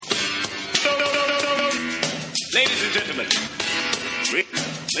Ladies and gentlemen.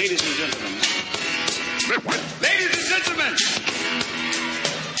 Ladies and gentlemen. Ladies and gentlemen.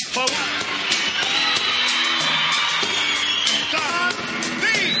 For what? The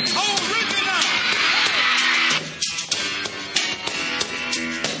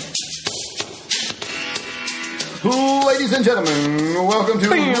original. Ladies and gentlemen, welcome to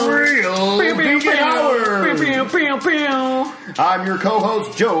Real Vegan Hour. I'm your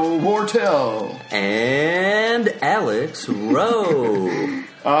co-host, Joe Wartell. And Alex Rowe.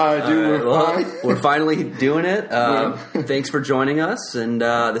 We're finally doing it. Thanks for joining us. And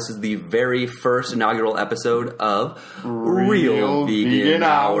this is the very first inaugural episode of Real Vegan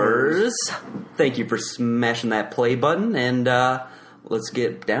Hours. Thank you for smashing that play button. And let's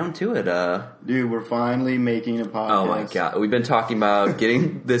get down to it. Dude, we're finally making a podcast. Oh, my God. We've been talking about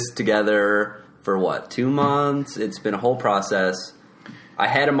getting this together for, 2 months? It's been a whole process. I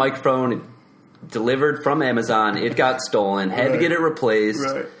had a microphone delivered from Amazon. It got stolen. Had to get it replaced.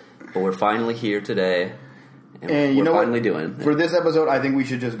 Right. But we're finally here today. And you know finally what? Doing it. For this episode, I think we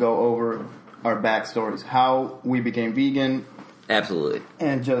should just go over our backstories. How we became vegan. Absolutely.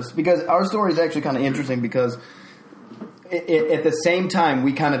 And just because our story is actually kind of interesting because at the same time,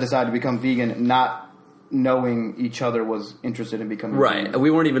 we kind of decided to become vegan, not knowing each other was interested in becoming vegan. Right.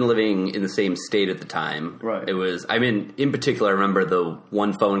 We weren't even living in the same state at the time. Right. It was, in particular, I remember the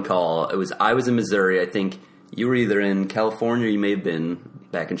one phone call. I was in Missouri. I think you were either in California or you may have been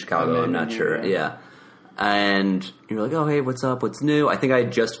back in Chicago. I'm not sure. Yeah. And you're like, oh, hey, what's up? What's new? I think I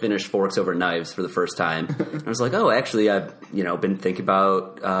had just finished Forks Over Knives for the first time. And I was like, oh, actually, I've been thinking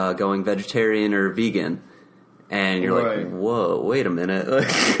about going vegetarian or vegan. And you're like, whoa, wait a minute.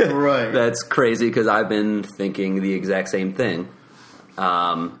 Right. That's crazy because I've been thinking the exact same thing.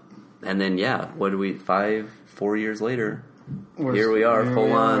 And then, 4 years later, here we are,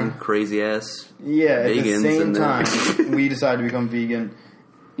 full on crazy ass vegans. At the same time, we decided to become vegan.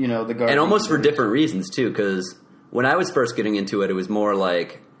 The garden. And almost for different reasons, too, because when I was first getting into it was more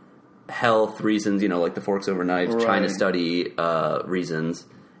like health reasons, like the Forks Over Knives, trying to study reasons.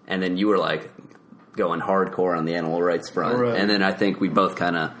 And then you were like going hardcore on the animal rights front. Right. And then I think we both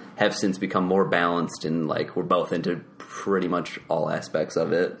kind of have since become more balanced and we're both into pretty much all aspects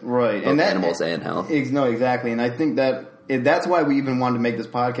of it. Right. Both animals and health. No, exactly. And I think that's why we even wanted to make this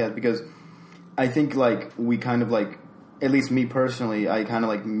podcast because I think we kind of at least me personally, I kind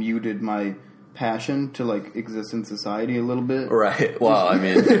of muted my passion to exist in society a little bit. Right. Well,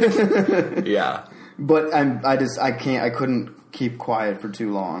 yeah. But I couldn't keep quiet for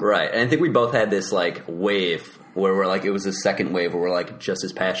too long. Right. And I think we both had this wave where we're it was a second wave where we're just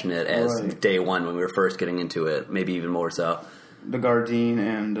as passionate as day one when we were first getting into it, maybe even more so. The Gardein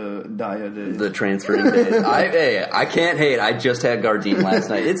and Daya days. The transferring days. I can't hate. I just had Gardein last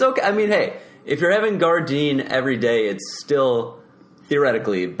night. It's okay. Hey, if you're having Gardein every day, it's still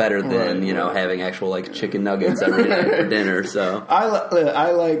theoretically better than, having actual chicken nuggets every night for dinner. So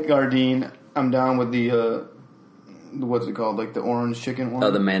I like Gardein. I'm down with the what's it called? The orange chicken one? Oh,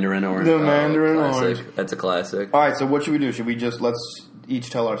 the mandarin orange. The mandarin classic. orange. That's a classic. All right, so what should we do? Should we let's each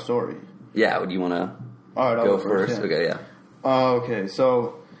tell our story? Yeah, would you want to go first? Yeah. Okay, yeah. Okay,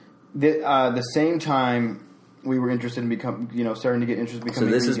 so the same time we were interested in starting to get interested in becoming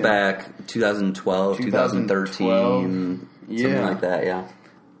So this vegan. is back 2012, 2013, something like that, yeah.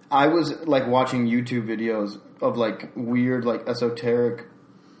 I was watching YouTube videos of weird esoteric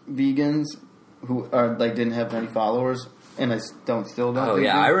vegans who didn't have many followers, and I still don't. Oh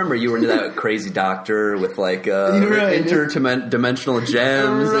yeah, I remember you were into that crazy doctor with interdimensional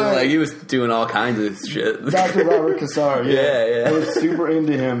gems, and he was doing all kinds of shit. Dr. Robert Cassar, yeah. I was super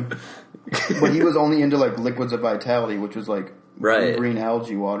into him, but he was only into liquids of vitality, which was green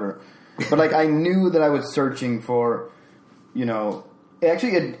algae water. But I knew that I was searching for,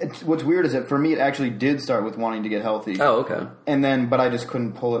 Actually, what's weird is that for me, it actually did start with wanting to get healthy. Oh, okay. And then, but I just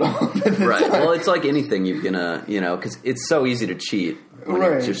couldn't pull it off. Right. Well, it's like anything you're gonna, because it's so easy to cheat when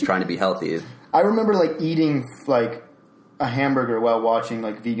you're just trying to be healthy. I remember eating a hamburger while watching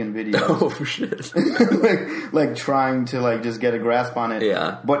vegan videos. Oh shit. Trying to just get a grasp on it.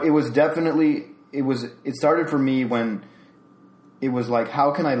 Yeah. But it was definitely it started for me when it was how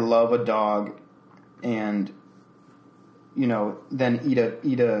can I love a dog and then eat a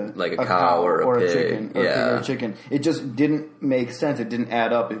cow or a chicken or a chicken. It just didn't make sense. It didn't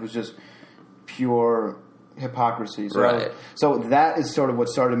add up. It was just pure hypocrisy. So so that is sort of what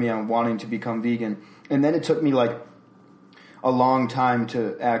started me on wanting to become vegan. And then it took me a long time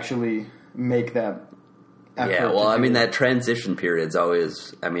to actually make that effort. Yeah, well, that transition period's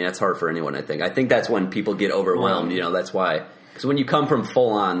always, that's hard for anyone, I think. I think that's when people get overwhelmed, that's why. Because when you come from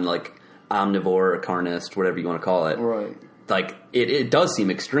full on, omnivore or carnist, whatever you want to call it. Right. Like, it does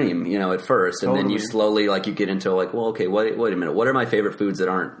seem extreme, at first. And then you slowly, you get into, well, okay, wait a minute. What are my favorite foods that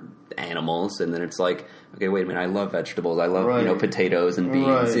aren't animals? And then it's like, okay, wait a minute. I love vegetables. I love, potatoes and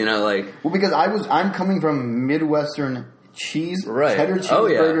beans, Well, because I'm coming from Midwestern cheddar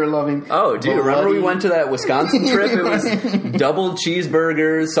cheeseburger loving. Oh, dude, remember we went to that Wisconsin trip? It was double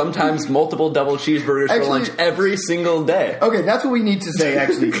cheeseburgers, sometimes multiple double cheeseburgers for lunch every single day. Okay, that's what we need to say,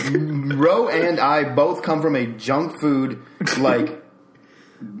 actually. Ro and I both come from a junk food,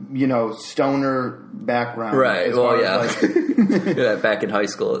 stoner background. Right, back in high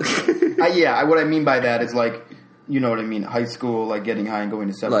school. What I mean by that is, you know what I mean? High school, getting high and going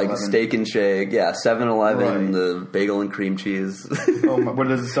to 7-Eleven. Like Steak and Shake, 7-Eleven, the bagel and cream cheese. What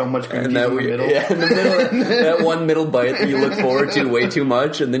is it, so much cream cheese in the middle? Yeah, in the middle, that one middle bite that you look forward to way too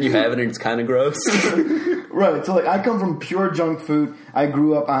much, and then you have it and it's kind of gross. Right, so I come from pure junk food. I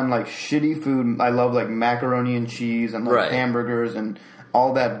grew up on shitty food. I love macaroni and cheese and hamburgers and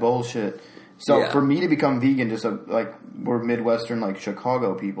all that bullshit. So for me to become vegan, just we're Midwestern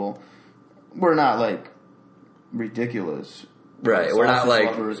Chicago people, we're not ridiculous, right? We're not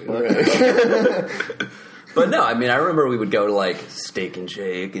lovers, but but no, I remember we would go to Steak and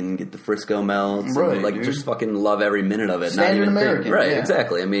Shake and get the Frisco melts, right? And, just fucking love every minute of it. Standard American, right? Yeah.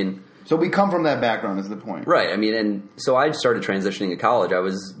 Exactly. So we come from that background, is the point, right? And so I started transitioning to college. I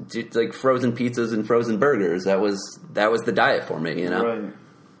was frozen pizzas and frozen burgers. That was the diet for me, right?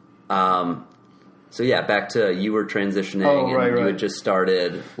 So back to you were transitioning, and you had just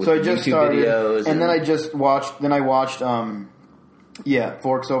started with YouTube videos, and then I just watched. Then I watched,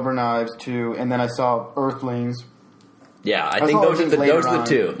 Forks Over Knives too, and then I saw Earthlings. Yeah, I think those are the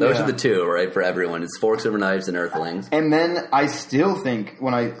two. Those are the two, right, for everyone. It's Forks Over Knives and Earthlings. And then I still think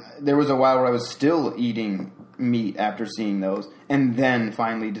there was a while where I was still eating meat after seeing those, and then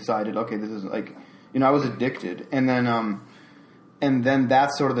finally decided, okay, this is I was addicted, and then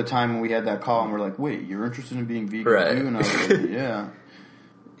that's sort of the time when we had that call, and we're like, wait, you're interested in being vegan right. too? And I was like, yeah.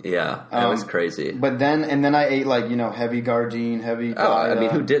 Yeah, that was crazy. But then I ate heavy Gardein, heavy.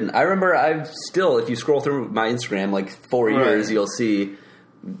 Who didn't? I remember if you scroll through my Instagram 4 years, you'll see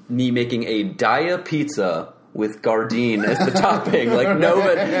me making a Daiya pizza with Gardein as the topping,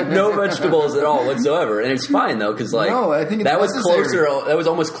 no vegetables at all whatsoever, and it's fine though because no, I think that was closer. That was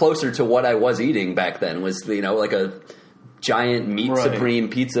almost closer to what I was eating back then. Was a giant meat supreme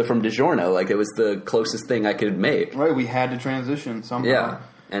pizza from DiGiorno. It was the closest thing I could make. Right, we had to transition somehow. Yeah.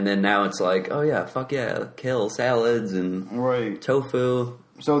 And then now it's kale salads and tofu.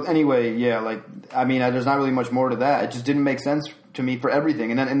 So anyway, there's not really much more to that. It just didn't make sense to me for everything.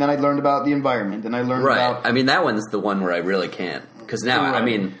 And then I learned about the environment, and I learned about... that one's the one where I really can't. Because now,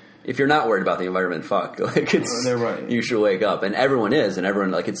 if you're not worried about the environment, fuck. They're right. You should wake up. And everyone is, and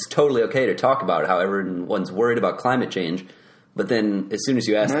everyone, it's totally okay to talk about how everyone's worried about climate change. But then, as soon as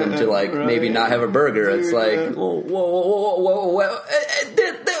you ask them to maybe not have a burger, it's whoa. It's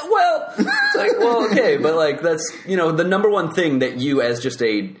well, okay, but that's the number one thing that you, as just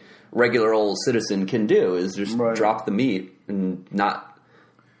a regular old citizen, can do is just drop the meat and not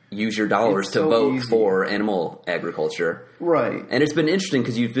use your dollars to vote for animal agriculture, right? And it's been interesting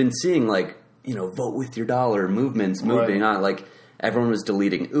because you've been seeing vote with your dollar movements moving on, Everyone was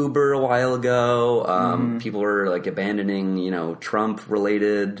deleting Uber a while ago. People were abandoning,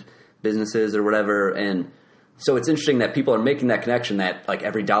 Trump-related businesses or whatever. And so it's interesting that people are making that connection that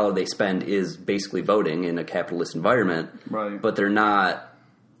every dollar they spend is basically voting in a capitalist environment. Right. But they're not.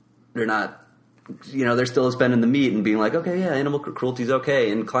 They're still spending the meat and being okay, yeah, animal cruelty is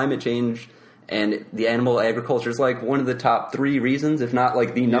okay, and climate change and the animal agriculture is one of the top 3 reasons, if not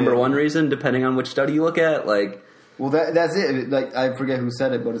the number one reason, depending on which study you look at. Well, that's it. I forget who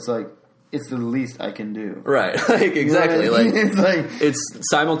said it, but it's it's the least I can do. Right. Exactly. It's it's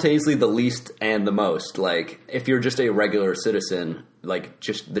simultaneously the least and the most. If you're just a regular citizen,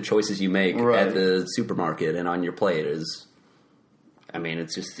 just the choices you make at the supermarket and on your plate is,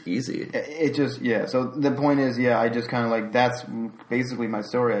 it's just easy. It just, So the point is, I just kind of that's basically my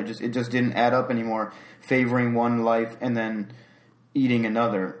story. It just didn't add up anymore. Favoring one life and then eating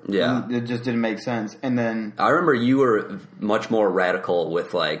another. Yeah. It just didn't make sense. And then I remember you were much more radical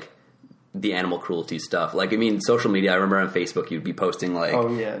with the animal cruelty stuff. Social media, I remember on Facebook you'd be posting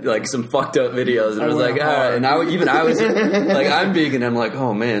some fucked up videos, and I was all right. And I was I'm vegan, and I'm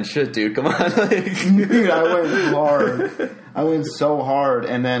oh man, shit, dude, come on. Dude, I went hard. I went so hard,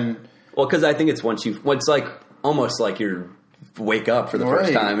 and then because I think it's once almost you're wake up for the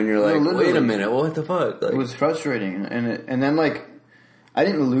first time, and you're wait a minute, what the fuck? It was frustrating, and then I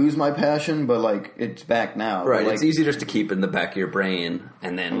didn't lose my passion, but like it's back now. Right, like, it's easy just to keep in the back of your brain,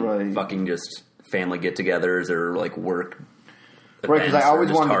 and then fucking just family get-togethers or like work. Right, because I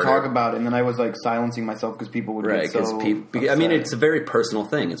always wanted to talk about it, and then I was like silencing myself because people would get so upset. I mean, it's a very personal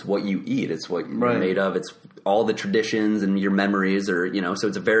thing. It's what you eat. It's what you're made of. It's all the traditions and your memories, or so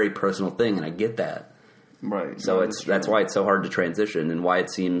it's a very personal thing, and I get that. Right. So that's why it's so hard to transition, and why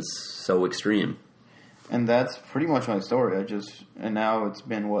it seems so extreme. And that's pretty much my story. And now it's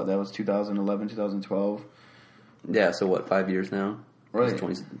been that was 2011, 2012. Yeah. So 5 years now? Right.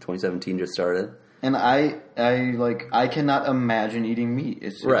 2017 just started. And I cannot imagine eating meat.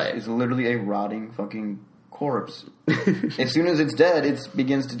 It's literally a rotting fucking corpse. As soon as it's dead, it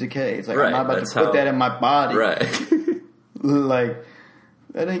begins to decay. It's like, I'm not about to put that in my body. Right. Like,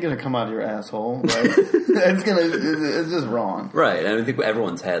 that ain't gonna come out of your asshole, right? It's just wrong. Right. And I think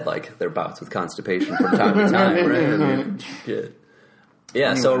everyone's had, like, their bouts with constipation from time to time, right? I mean, shit. Yeah,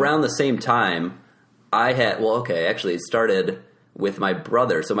 anyway. So around the same time, actually, it started with my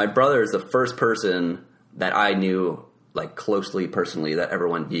brother. So my brother is the first person that I knew, like, closely personally that ever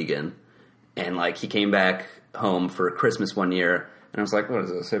went vegan. And, like, he came back home for Christmas one year, and I was like, what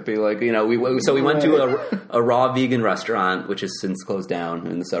is this, hippie? Like, we went to a raw vegan restaurant, which has since closed down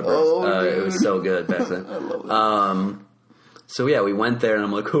in the suburbs. It was so good back then. I love it. So, yeah, we went there, and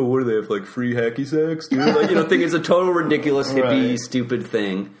I'm like, oh, what do they have, like, free hacky sacks, dude? Like, think it's a total ridiculous, hippie, stupid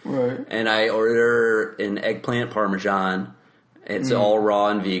thing. Right. And I order an eggplant parmesan. It's all raw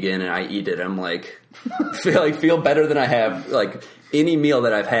and vegan, and I eat it. I'm like, feel better than I have, like, any meal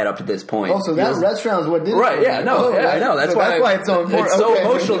that I've had up to this point. Oh, so that restaurant is what did it? Right, yeah, no, I know. That's why it's so important. It's so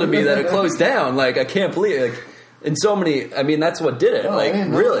emotional to me that it closed down. Like, I can't believe it. Like, in so many, I mean, that's what did it. Oh, like, I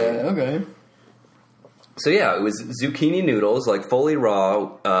didn't know really. that. Okay. So, yeah, it was zucchini noodles, like, fully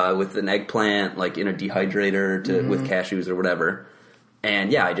raw, with an eggplant, like, in a dehydrator with cashews or whatever.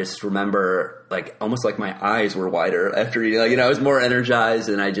 And, yeah, I just remember, like, almost like my eyes were wider after eating. Like, I was more energized,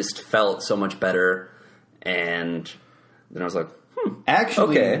 and I just felt so much better. And then I was like,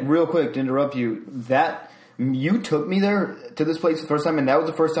 Actually, real quick to interrupt you, you took me there to this place the first time, and that was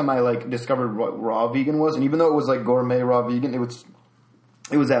the first time I, like, discovered what raw vegan was. And even though it was, like, gourmet raw vegan, it was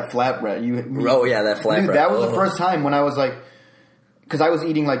that flatbread. That flatbread. Dude, that was the first time when I was, like, because I was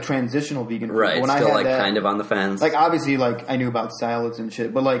eating, like, transitional vegan food. Right, when still, I had like, that, kind of on the fence. Like, obviously, like, I knew about salads and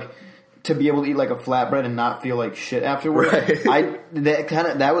shit, but, like, to be able to eat, like, a flatbread and not feel like shit afterwards, right.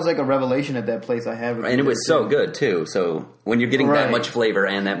 that was, like, a revelation at that place I had. And it was so good, too. So, when you're getting that much flavor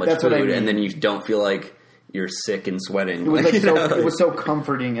and that much food, and then you don't feel like you're sick and sweating. It was, like, it was so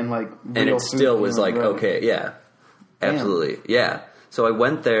comforting and, like, real and it still was, like, right. okay, yeah. Absolutely, yeah. So I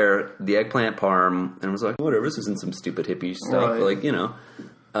went there, the eggplant parm, and was like, whatever, this isn't some stupid hippie stuff, like,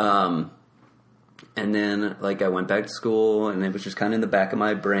 and then, like, I went back to school, and it was just kind of in the back of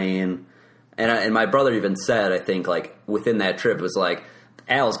my brain, and my brother even said, I think, like, within that trip, it was like,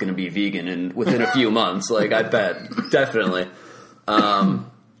 Al's going to be vegan within a few months, like, I bet, definitely. And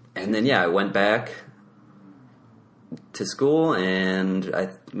then, yeah, I went back to school, and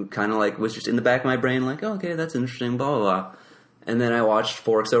I kind of, like, was just in the back of my brain, like, oh, okay, that's interesting, blah, blah, blah. And then I watched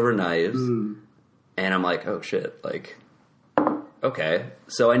Forks Over Knives, and I'm like, oh, shit, like, okay.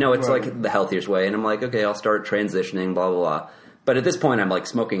 So I know it's, like, the healthiest way, and I'm like, okay, I'll start transitioning, blah, blah, blah. But at this point, I'm, like,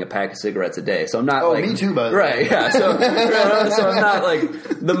 smoking a pack of cigarettes a day, so I'm not, like... me too, by the way. Right, yeah, so I'm not,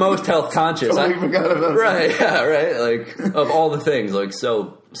 like, the most health conscious. Totally forgot about that. Right, yeah, right, like, of all the things, like,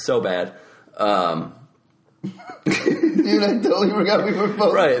 so bad. Dude, I totally forgot we were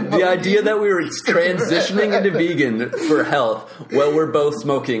both... Right, the idea that we were transitioning into vegan for health while we're both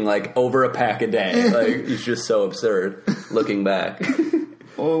smoking, like, over a pack a day. Like, it's just so absurd, looking back.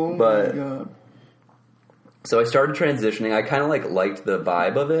 Oh, my God. So I started transitioning. I kind of, like, liked the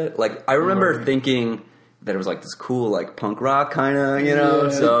vibe of it. Like, I remember thinking that it was, like, this cool, like, punk rock kind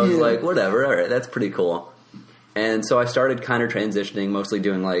of, So I was like, whatever, all right, that's pretty cool. And so I started kind of transitioning, mostly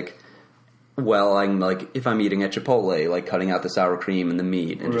doing, like... Well, I'm like, if I'm eating at Chipotle, like cutting out the sour cream and the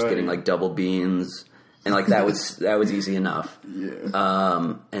meat and just getting like double beans. And like that was easy enough.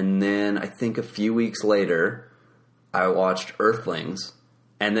 Yeah. And then I think a few weeks later, I watched Earthlings.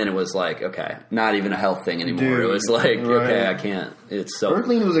 And then it was like, okay, not even a health thing anymore. Dude, it was like, okay, I can't. It's so...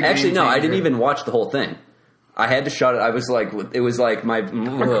 Earthlings was a Actually, no, changer. I didn't even watch the whole thing. I had to shut it. I was like, it was like my... I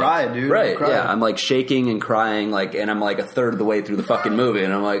cried, dude. Right, yeah. I'm like shaking and crying, like, and I'm like a third of the way through the fucking movie,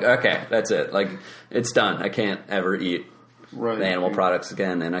 and I'm like, okay, that's it. Like, it's done. I can't ever eat animal products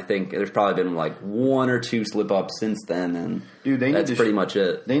again, and I think there's probably been like one or two slip-ups since then, and dude, that's pretty much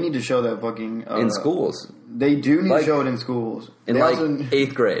it. They need to show that fucking... in schools. They do need Like, to show it in schools. In They like also,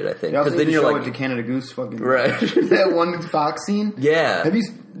 8th grade, I think. they also Because need then to you're show like, it to Canada Goose fucking... right. That one Fox scene? Yeah. Have you...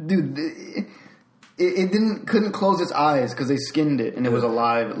 Dude, it couldn't close its eyes because they skinned it and it was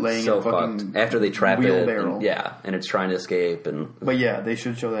alive laying So in a fucking fucked. After they trap it. wheelbarrow. And it's trying to escape. And But yeah, they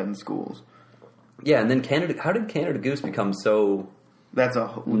should show that in schools. yeah, and then how did Canada Goose become so... That's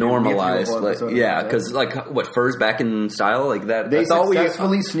a normalized, because what furs back in style like that. They that's all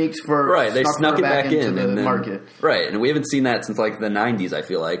successfully sneaked fur. Right, they snuck it back in into the market. Right, and we haven't seen that since like the '90s. I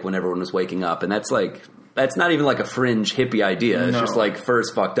feel like when everyone was waking up, and that's not even like a fringe hippie idea. It's just like fur's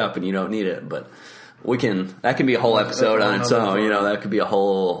fucked up and you don't need it. But that can be a whole episode on its own. You know, that could be a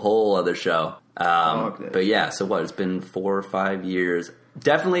whole other show. But yeah, so what? It's been 4 or 5 years.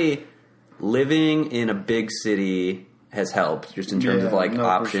 Definitely living in a big city has helped just in terms of like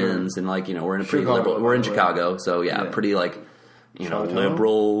options and like, you know, we're in a pretty liberal, we're in Chicago, so pretty like, you know,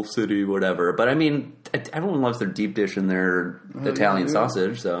 liberal city, whatever. But I mean, everyone loves their deep dish and their Italian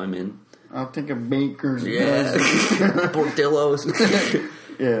sausage, so I mean, I'll take a baker's Portillo's.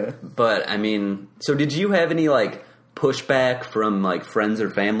 Yeah. But I mean, so did you have any like pushback from like friends or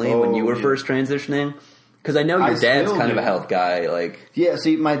family when you were first transitioning? Because I know your dad's kind of a health guy, like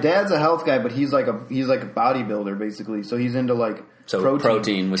see, my dad's a health guy, but he's like a bodybuilder basically. So he's into like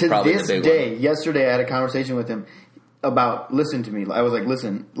protein was probably the big one. Yesterday, I had a conversation with him about listen to me. I was like,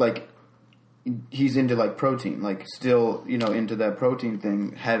 listen, like he's into like protein, like still into that protein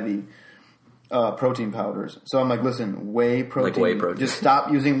thing, heavy protein powders. So I'm like, listen, whey protein. Like whey protein. Just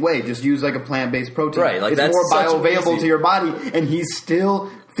stop using whey. Just use like a plant-based protein. Right, like it's that's more bioavailable to your body, and he still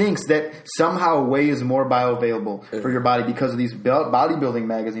thinks that somehow whey is more bioavailable for your body because of these bodybuilding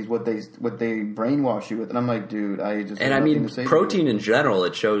magazines, what they brainwash you with. And I'm like, dude, I just... And I mean, protein in general,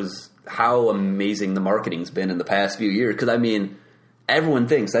 it shows how amazing the marketing's been in the past few years. Because I mean, everyone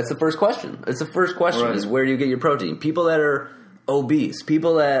thinks that's the first question. It's the first question is where do you get your protein? People that are obese,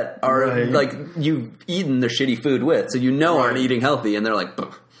 people that are like you've eaten the shitty food with, so aren't eating healthy, and they're like,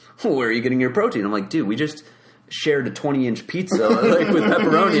 where are you getting your protein? I'm like, dude, we just shared a 20-inch pizza like with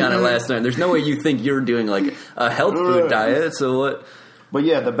pepperoni on it last night. There's no way you think you're doing like a health food diet. So what? But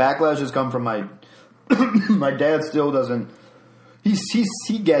yeah, the backlash has come from my my dad. Still doesn't.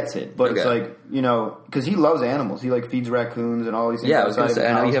 He gets it, but it's like because he loves animals. He like feeds raccoons and all these things. Yeah, I was going to say.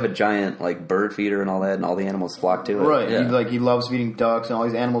 I know you have a giant like bird feeder and all that, and all the animals flock to it. Right. Yeah. He loves feeding ducks and all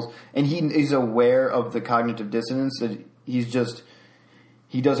these animals, and he's aware of the cognitive dissonance that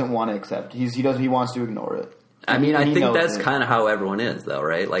he doesn't want to accept. He wants to ignore it. I mean, I think that's kind of how everyone is, though,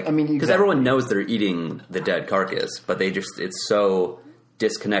 right? Like, I mean, because everyone knows they're eating the dead carcass, but it's so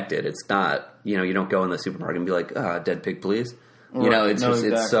disconnected. It's not, you don't go in the supermarket and be like, dead pig, please. It's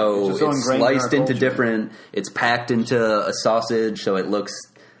sliced into different, it's packed into a sausage, so it looks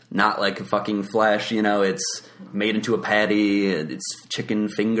not like fucking flesh, it's made into a patty, it's chicken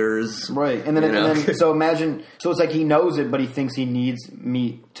fingers. Right. And then so imagine, so it's like he knows it, but he thinks he needs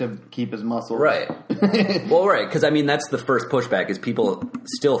meat to keep his muscles. Right. Well, right, because I mean, that's the first pushback is people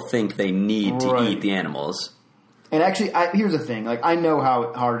still think they need to eat the animals. And actually, here's the thing, like I know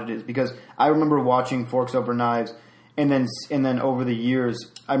how hard it is because I remember watching Forks Over Knives, and then over the years,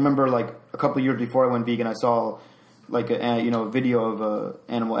 I remember like a couple of years before I went vegan, I saw like a video of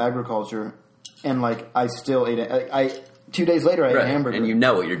animal agriculture, and like I still ate it. 2 days later, I ate a hamburger, and you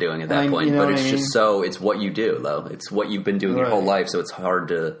know what you're doing at that point. But it's just it's what you do, though. It's what you've been doing your whole life, so it's hard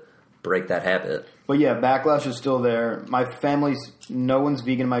to break that habit. But yeah, backlash is still there. My no one's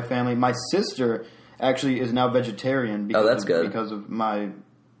vegan in my family. My sister actually is now vegetarian. That's good because of my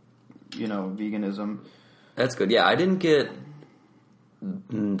veganism. That's good. Yeah, I didn't get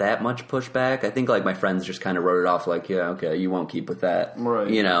that much pushback. I think like my friends just kind of wrote it off like, yeah, okay, you won't keep with that.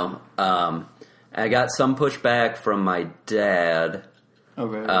 Right. I got some pushback from my dad.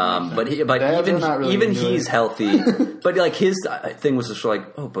 Okay. But even he's healthy. But like his thing was just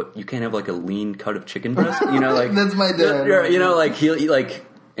like, oh, but you can't have like a lean cut of chicken breast. Like that's my dad. Like he'll eat like,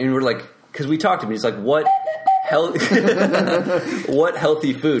 and we're like, because we talked to him, he's like, what healthy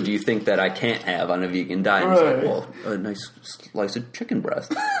food do you think that I can't have on a vegan diet? Right. It's like, well, a nice slice of chicken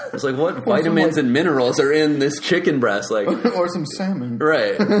breast. It's like, what vitamins and minerals are in this chicken breast? Like, or some salmon.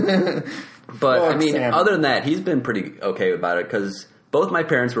 Right. But, I mean, other than that, he's been pretty okay about it because both my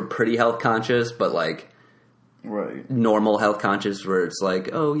parents were pretty health conscious, but like, normal health conscious where it's like,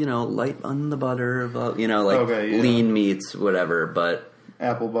 oh, light on the butter, lean meats, whatever, but...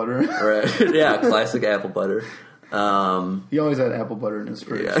 Apple butter. Right. Yeah, classic apple butter. He always had apple butter in his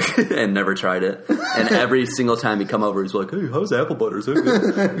fridge. Yeah, and never tried it. And every single time he'd come over, he's like, hey, how's apple butter? Is it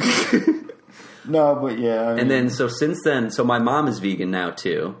good? No, but yeah. And then, so since then, so my mom is vegan now,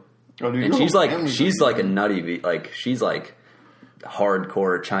 too. Oh, dude, and she's like a nutty, like she's like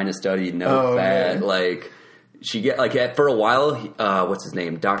hardcore China study, no fat, man. Like she get like for a while. What's his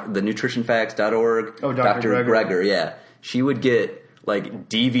name? The nutritionfacts.org. Oh, Dr. Greger. Yeah, she would get like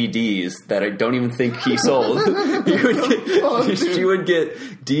DVDs that I don't even think he sold. She would get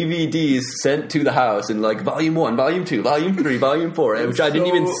DVDs sent to the house in like volume 1, volume 2, volume 3, volume 4, which I didn't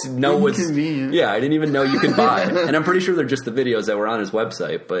even know was. Yeah, I didn't even know you could buy. And I'm pretty sure they're just the videos that were on his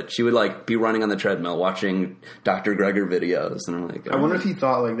website. But she would like be running on the treadmill watching Dr. Greger videos, and I'm like, I wonder if he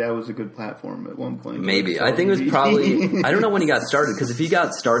thought like that was a good platform at one point. Maybe. I think it was probably. I don't know when he got started, because if he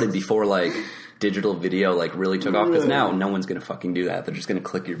got started before like digital video like really took off, because now no one's gonna fucking do that. They're just gonna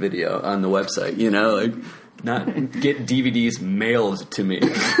click your video on the website, you know, like not get DVDs mailed to me.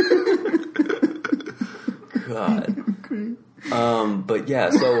 God. But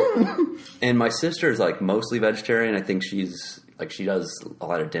yeah, so and my sister's like mostly vegetarian. I think she's like, she does a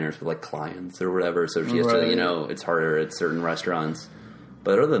lot of dinners with like clients or whatever, so she has to, you know, it's harder at certain restaurants.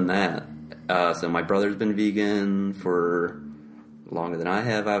 But other than that, so my brother's been vegan for longer than I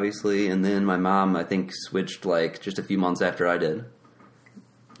have, obviously, and then my mom, I think, switched like just a few months after I did.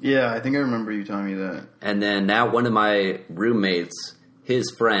 Yeah, I think I remember you telling me that. And then now one of my roommates, his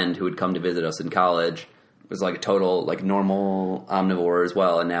friend who had come to visit us in college, was like a total like normal omnivore as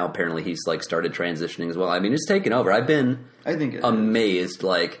well, and now apparently he's like started transitioning as well. I mean, it's taken over. I've been amazed,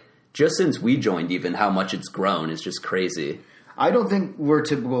 like just since we joined, even how much it's grown. It's just crazy. I don't think we're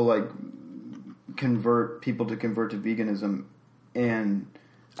typical like people to convert to veganism. And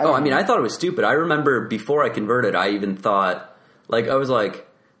I thought it was stupid. I remember before I converted, I even thought, like, I was like,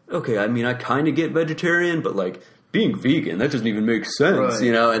 okay, I mean, I kind of get vegetarian, but like being vegan, that doesn't even make sense,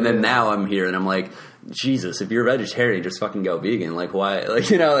 you know? And then now I'm here and I'm like, Jesus, if you're a vegetarian, just fucking go vegan. Like, why? Like,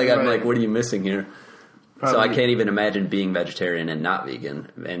 you know, like I'm like, what are you missing here? Probably. So I can't even imagine being vegetarian and not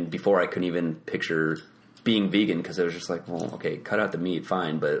vegan. And before I couldn't even picture being vegan, because I was just like, well, okay, cut out the meat,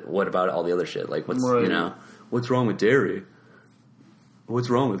 fine, but what about all the other shit? Like, what's you know, what's wrong with dairy? What's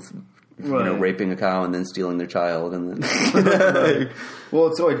wrong with you know, raping a cow and then stealing their child and then Well,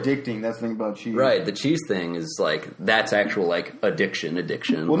 it's so addicting. That's the thing about cheese. Right, the cheese thing is like that's actual like addiction.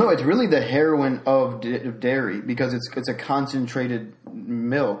 Well, no, it's really the heroin of dairy, because it's a concentrated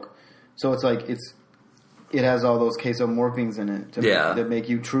milk, so it's like it has all those casomorphines in it that make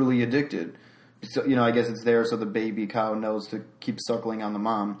you truly addicted. So, you know, I guess it's there so the baby cow knows to keep suckling on the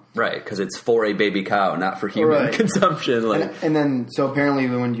mom. Right, because it's for a baby cow, not for human consumption. Like, and then, so apparently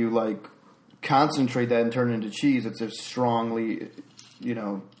when you, like, concentrate that and turn it into cheese, it's a strongly, you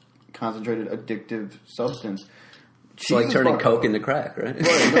know, concentrated addictive substance. It's like turning Coke into crack, right?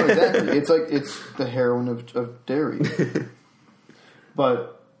 Right, no, exactly. It's the heroin of dairy.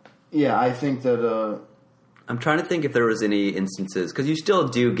 But, yeah, I think that... I'm trying to think if there was any instances, because you still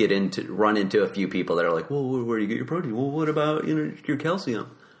do run into a few people that are like, well, where do you get your protein? Well, what about, you know, your calcium?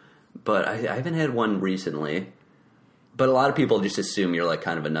 But I haven't had one recently. But a lot of people just assume you're like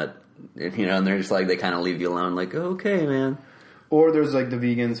kind of a nut, you know, and they're just like, they kind of leave you alone, like, okay, man. Or there's like the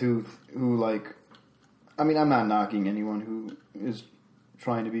vegans who like, I mean, I'm not knocking anyone who is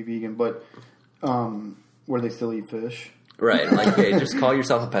trying to be vegan, but where they still eat fish. Right, like, hey, just call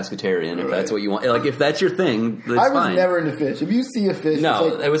yourself a pescatarian if that's what you want. Like, if that's your thing, that's fine. I was never into fish. If you see a fish, no,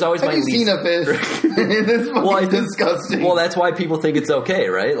 it's like, it was always my least. Have you seen a fish? It's fucking disgusting. Well, that's why people think it's okay,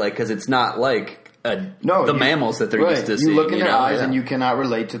 right? Like, because it's not like the mammals that they're used to seeing. You look in their eyes and you cannot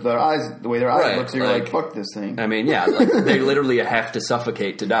relate to their eyes, the way their eyes look, so you're like, fuck this thing. I mean, yeah, like, they literally have to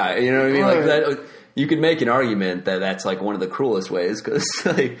suffocate to die. You know what I mean? Like that. You could make an argument that that's like one of the cruelest ways, because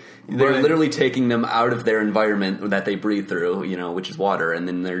like, they're literally taking them out of their environment that they breathe through, you know, which is water, and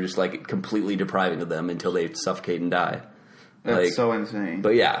then they're just like completely depriving of them until they suffocate and die. That's like, so insane.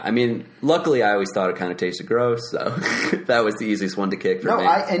 But yeah, I mean, luckily I always thought it kind of tasted gross, so that was the easiest one to kick for me.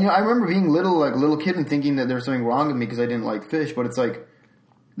 I remember being little kid and thinking that there was something wrong with me because I didn't like fish, but it's like,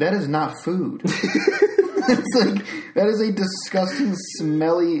 that is not food. It's like, that is a disgusting,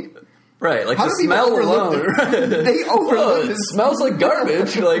 smelly... Right, like the smell alone. They overlook it. It smells like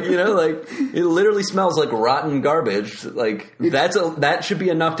garbage. Like, you know, like it literally smells like rotten garbage. Like that should be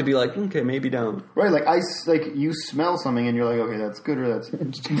enough to be like, okay, maybe don't. Right, like you smell something and you're like, okay, that's good or that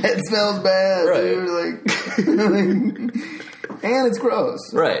smells bad, dude. Like, and it's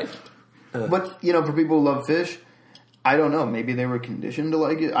gross. Right. But you know, for people who love fish, I don't know. Maybe they were conditioned to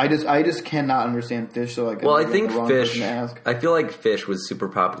like it. I just cannot understand fish. So like, I think fish. I feel like fish was super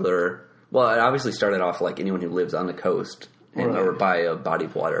popular. Well, it obviously started off like anyone who lives on the coast or by a body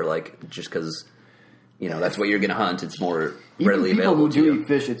of water, like just because, you know, that's what you're going to hunt. It's more readily available. People who do eat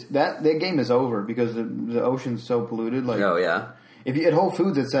fish, that game is over because the ocean's so polluted. Like, oh yeah, If you, at Whole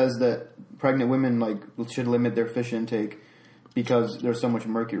Foods, it says that pregnant women like should limit their fish intake because there's so much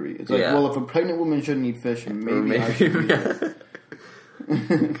mercury. It's like, well, if a pregnant woman shouldn't eat fish, maybe I should.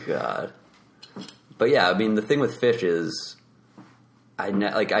 God. But yeah, I mean, the thing with fish is,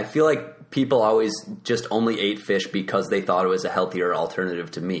 I feel like people always just only ate fish because they thought it was a healthier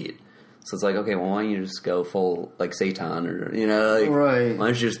alternative to meat. So it's like, okay, well, why don't you just go full, like, seitan, or, you know, like, right. Why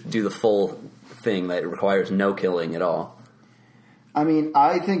don't you just do the full thing that requires no killing at all? I mean,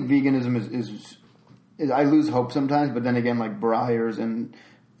 I think veganism is I lose hope sometimes, but then again, like Breyers and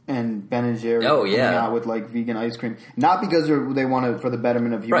Ben & Jerry's coming out with like vegan ice cream, not because they want it for the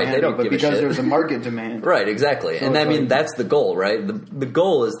betterment of humanity, but because there's a market demand. Right, exactly. So and I mean, that's the goal, right? The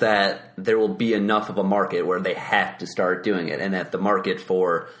goal is that there will be enough of a market where they have to start doing it, and that the market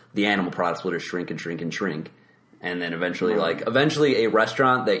for the animal products will just shrink and shrink and shrink. And then eventually, eventually a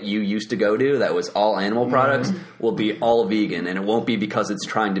restaurant that you used to go to that was all animal products will be all vegan. And it won't be because it's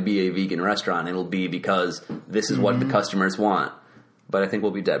trying to be a vegan restaurant. It'll be because this is what the customers want. But I think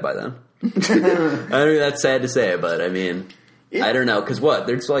we'll be dead by then. I mean, that's sad to say, but I mean, I don't know. Because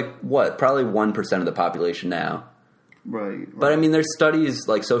there's probably 1% of the population now. Right. But I mean, there's studies,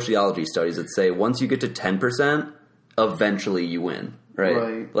 like sociology studies, that say once you get to 10%, eventually you win.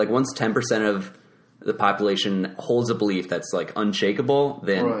 Right? Like once 10% of the population holds a belief that's like unshakable,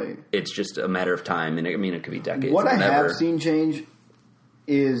 then it's just a matter of time. And I mean, it could be decades. What I have seen change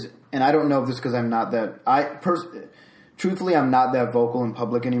is, and I don't know if this is because I'm not that, truthfully, I'm not that vocal in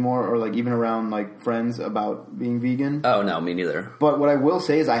public anymore, or like even around like friends about being vegan. Oh no, me neither. But what I will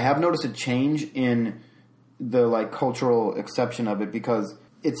say is I have noticed a change in the like cultural acceptance of it, because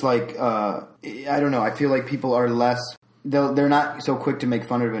it's like, I don't know, I feel like people are less, they're not so quick to make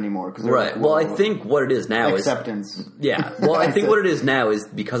fun of it anymore. Right. Well, I think what it is now acceptance. Is... Yeah. Well, I think what it is now is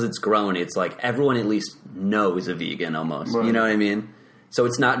because it's grown, it's like everyone at least knows a vegan almost. Right. You know what I mean? So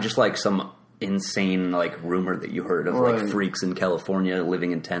it's not just like some insane like rumor that you heard of like freaks in California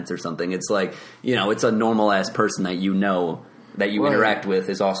living in tents or something. It's like, you know, it's a normal ass person that you know that you interact with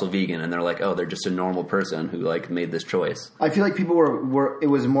is also vegan, and they're like, oh, they're just a normal person who like made this choice. I feel like people were it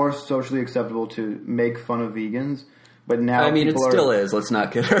was more socially acceptable to make fun of vegans. But now, I mean, it still is. Let's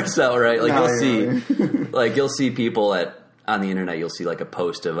not kid ourselves, right? Like you'll see people on the internet. You'll see like a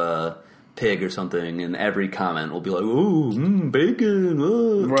post of a pig or something, and every comment will be like, "Ooh, bacon!"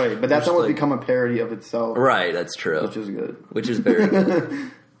 Oh. Right, but that's almost become a parody of itself. Right, that's true. Which is good. Which is very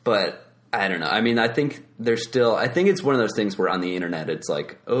good. But I don't know. I mean, I think there's still. I think it's one of those things where on the internet, it's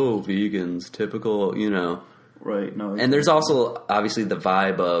like, "Oh, vegans, typical," you know. Right. No. And there's also obviously the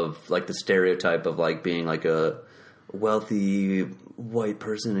vibe of like the stereotype of like being like a wealthy white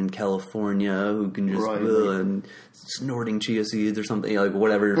person in California who can just and snorting chia seeds or something, like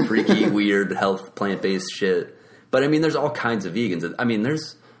whatever freaky weird health plant-based shit. But I mean, there's all kinds of vegans. I mean,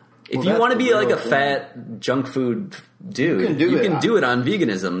 there's if you want to be like a fat junk food dude, you can do it on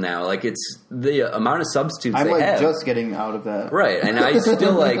veganism now. Like it's the amount of substitutes I'm they like have. Just getting out of that, right? And I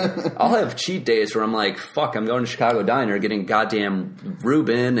still like I'll have cheat days where I'm like, fuck, I'm going to Chicago Diner getting goddamn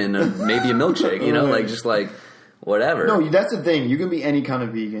Reuben and maybe a milkshake, you know, like just like. Whatever. No, that's the thing. You can be any kind of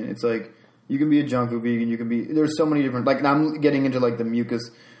vegan. It's like you can be a junk food vegan. You can be. There's so many different. Like I'm getting into like the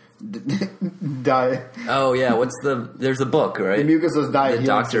mucus diet. Oh yeah, there's a book, right? The mucusless diet the healing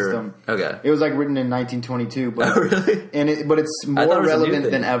doctor, system. Okay. It was like written in 1922, but really? But it's more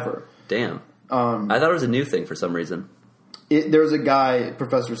relevant than ever. Damn. I thought it was a new thing for some reason. There's a guy,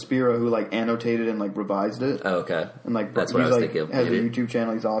 Professor Spira, who like annotated and like revised it. Oh, okay. And like that's what I was thinking of. Has a YouTube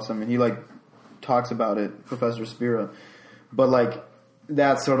channel. He's awesome, and he like talks about it, Professor Spira. But like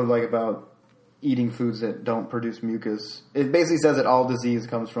that's sort of like about eating foods that don't produce mucus. It basically says that all disease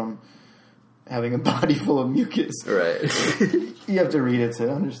comes from having a body full of mucus. Right. You have to read it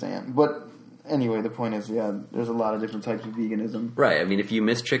to understand. But anyway, the point is, there's a lot of different types of veganism. Right. I mean, if you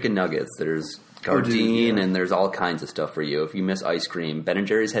miss chicken nuggets, there's Gardein and there's all kinds of stuff for you. If you miss ice cream, Ben &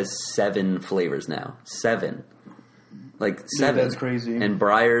 Jerry's has 7 flavors now. 7. Like 7. Dude, that's crazy. And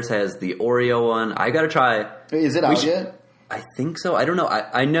Breyers has the Oreo one. I gotta try. Is it out yet? I think so. I don't know.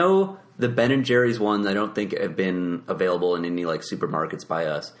 I know the Ben & Jerry's ones I don't think have been available in any like supermarkets by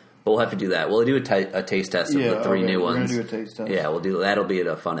us. But we'll have to do that. We'll do a taste test of the 3 new ones. We're going to do a taste test. Yeah, we'll do that'll be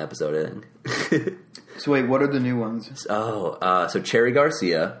a fun episode, I think. So wait, what are the new ones? Oh, so Cherry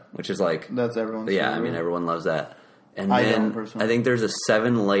Garcia, which is like that's everyone's favorite. I mean everyone loves that. And then I think there's a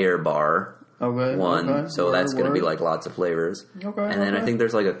 7-layer bar. Okay. So that's going to be like lots of flavors. Okay. And then I think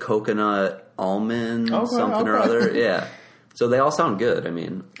there's like a coconut almond something or other. Yeah. So they all sound good. I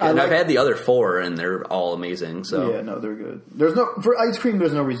mean, and I've had the other 4, and they're all amazing. So yeah, no, they're good. For ice cream.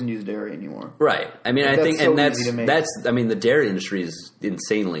 There's no reason to use dairy anymore. Right. I mean, I think, so and that's. I mean, the dairy industry is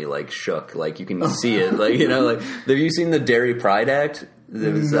insanely like shook. Like you can see it. Like like have you seen the Dairy Pride Act?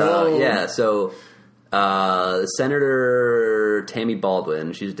 There was, no. Yeah. So Senator Tammy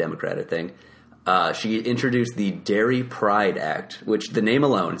Baldwin, she's a Democrat, I think. She introduced the Dairy Pride Act, which the name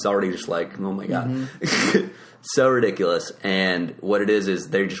alone is already just like, oh my god. Mm-hmm. So ridiculous. And what it is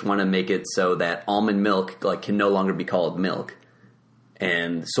they just want to make it so that almond milk like can no longer be called milk,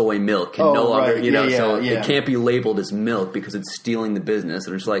 and soy milk can no longer, right. It can't be labeled as milk because it's stealing the business.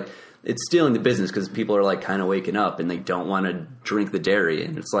 And it's like it's stealing the business because people are like kind of waking up and they don't want to drink the dairy.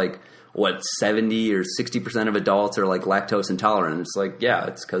 And it's like 70 or 60% of adults are like lactose intolerant. And it's like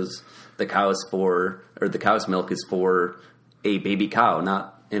it's because the cow's milk is for a baby cow,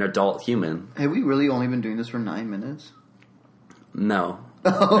 not an adult human. Have we really only been doing this for 9 minutes? No.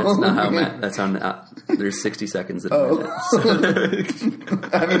 That's not how that's how there's 60 seconds in a minute. So.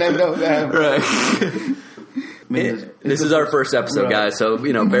 I mean, I know that. Right. This is our first episode, guys, so,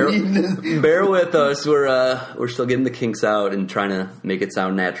 bear with us. We're still getting the kinks out and trying to make it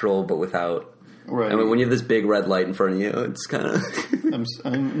sound natural, but without... Right. I mean, when you have this big red light in front of you, it's kind of...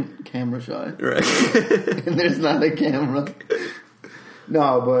 I'm camera shy. Right. And there's not a camera.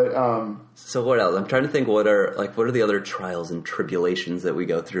 No, but so what else? I'm trying to think. What are the other trials and tribulations that we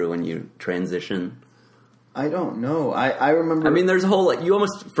go through when you transition? I don't know. I remember. I mean, there's a whole you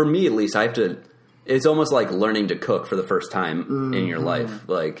almost, for me at least, I have to. It's almost like learning to cook for the first time in your life,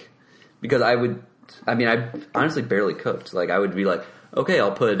 because I honestly barely cooked. Like I would be like, okay,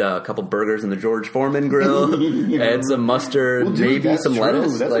 I'll put a couple burgers in the George Foreman grill, add some mustard, maybe some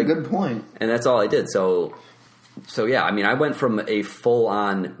lettuce. That's a good point. And that's all I did. So yeah, I mean, I went from a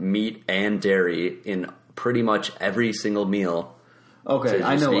full-on meat and dairy in pretty much every single meal. Okay,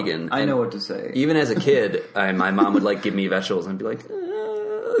 I know. Vegan. I know what to say. Even as a kid, my mom would give me vegetables and be like,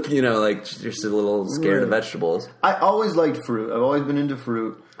 just a little scared of vegetables. I always liked fruit. I've always been into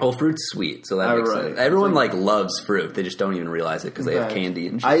fruit. Well, fruit's sweet, so that makes sense. Everyone loves fruit. They just don't even realize it because they have candy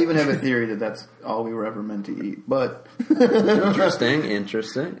and shit. I even have a theory that that's all we were ever meant to eat. But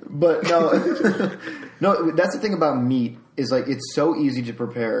interesting. But no, that's the thing about meat is it's so easy to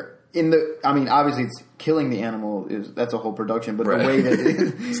prepare. Obviously, it's killing the animal that's a whole production. But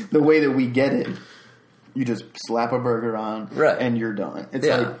the way that we get it, you just slap a burger on, and you're done. It's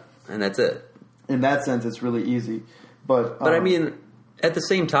and that's it. In that sense, it's really easy. But I mean. At the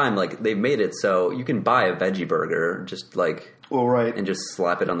same time, they've made it so you can buy a veggie burger, just and just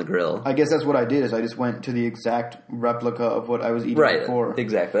slap it on the grill. I guess that's what I did. Is I just went to the exact replica of what I was eating before. Right,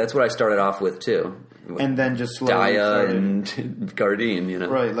 exactly. That's what I started off with too. And then just slowly Daya and Gardein,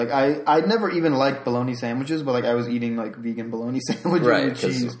 Right. I never even liked bologna sandwiches, but I was eating vegan bologna sandwiches with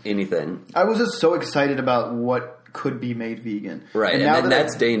cheese. Anything. I was just so excited about what could be made vegan. Right, and then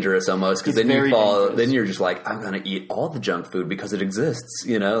that's dangerous almost, because then then you're just I'm going to eat all the junk food because it exists,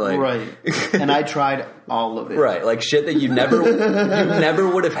 Right, and I tried all of it. Right, shit that you never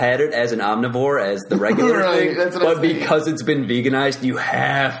would have had it as an omnivore, as the regular thing, but because it's been veganized, you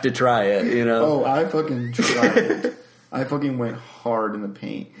have to try it, Oh, I fucking tried it. I fucking went hard in the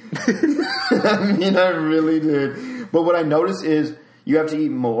paint. I mean, I really did. But what I noticed is you have to eat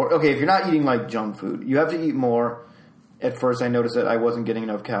more. Okay, if you're not eating junk food, you have to eat more. At first, I noticed that I wasn't getting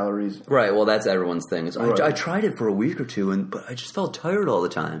enough calories. Right. Well, that's everyone's thing. I tried it for a week or two, but I just felt tired all the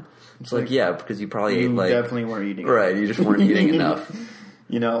time. It's because you probably ate definitely weren't eating. Right. You just weren't eating enough.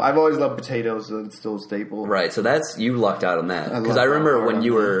 I've always loved potatoes, so it's still a staple. Right. So you lucked out on that, because I remember when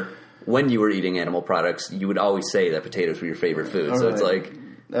you were eating animal products, you would always say that potatoes were your favorite food. So it's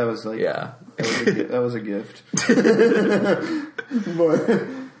that was that was a gift.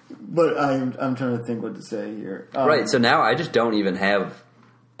 But I'm trying to think what to say here. Right, so now I just don't even have...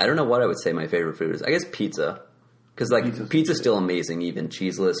 I don't know what I would say my favorite food is. I guess pizza. Because pizza's still amazing, even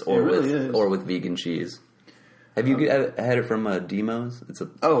cheeseless or with vegan cheese. Have you had it from Demos? It's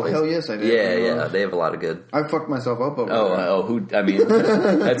hell yes, I did. Yeah, they have a lot of good. I fucked myself up over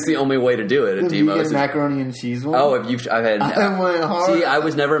that's the only way to do it at Demos. Vegan macaroni and cheese one? Oh, I've had... I went hard. See, I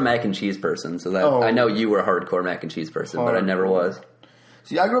was never a mac and cheese person, so I know you were a hardcore mac and cheese person, but I never was.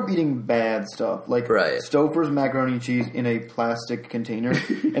 See, I grew up eating bad stuff, Stouffer's macaroni and cheese in a plastic container,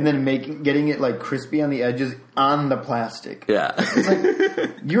 and then getting it crispy on the edges on the plastic. Yeah,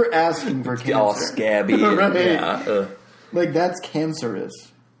 it's you're asking for cancer. All scabby. Right? Yeah, that's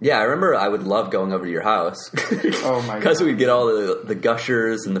cancerous. Yeah, I remember I would love going over to your house. Oh my god! Because we'd get all the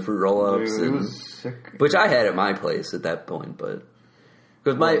gushers and the fruit roll-ups, it was sick. Which I had at my place at that point, but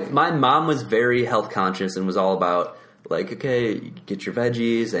because my mom was very health conscious and was all about. like, okay, you get your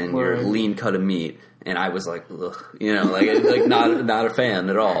veggies and your lean cut of meat. And I was like, ugh, you know, like not a fan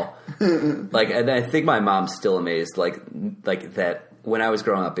at all. Like, and I think my mom's still amazed, like that. When I was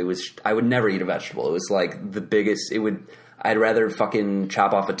growing up, I would never eat a vegetable. It was like the biggest. I'd rather fucking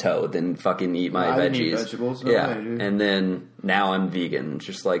chop off a toe than fucking eat my veggies. I didn't eat vegetables. No yeah, way, dude. And then now I'm vegan. It's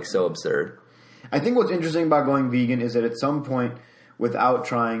just like so absurd. I think what's interesting about going vegan is that at some point, without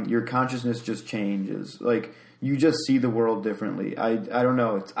trying, your consciousness just changes. Like, you just see the world differently. I don't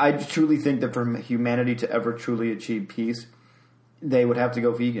know. I truly think that for humanity to ever truly achieve peace, they would have to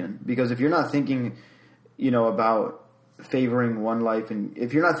go vegan. Because if you're not thinking, you know, about favoring one life, and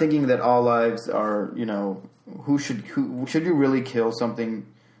if you're not thinking that all lives are, you know, who should you really kill something,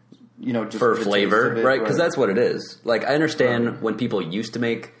 you know, just for flavor, right? Because that's what it is. Like, I understand when people used to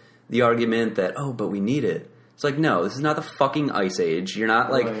make the argument that, oh, but we need it. It's like, no, this is not the fucking Ice Age. You're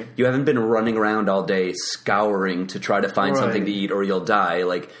not like, you haven't been running around all day scouring to try to find something to eat or you'll die.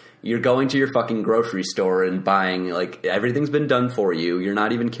 Like, you're going to your fucking grocery store and buying, like, everything's been done for you. You're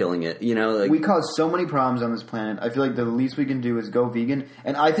not even killing it, you know? Like, we cause so many problems on this planet. I feel like the least we can do is go vegan.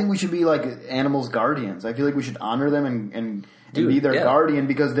 And I think we should be like animals' guardians. I feel like we should honor them and be their guardian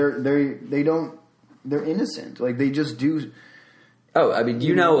because they're innocent. Like, they just do. Oh, I mean,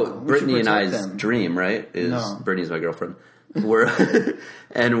 you know, Brittany and I's dream, right? Brittany's my girlfriend.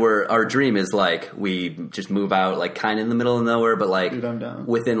 Our dream is like we just move out, like kind of in the middle of nowhere, but like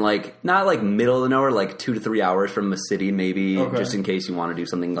within like not like middle of nowhere, like 2 to 3 hours from a city, maybe just in case you want to do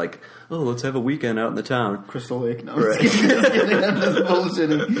something like, oh, let's have a weekend out in the town, Crystal Lake. No, I'm just kidding. I'm just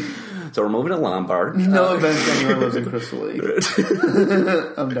bullshitting. So we're moving to Lombard. No offense to anyone who lives in Crystal Lake.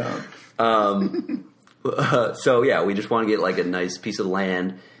 I'm down. So yeah, we just want to get like a nice piece of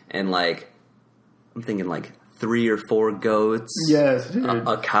land and like I'm thinking like 3 or 4 goats, yes, dude.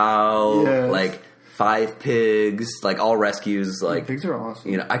 A cow, like 5 pigs, like all rescues. Like pigs are awesome.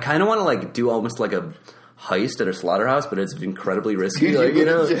 You know, I kind of want to like do almost like a heist at a slaughterhouse, but it's incredibly risky. Like, you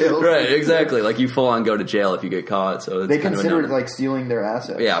know, right? Exactly. Like you full on go to jail if you get caught. So it's they consider it like stealing their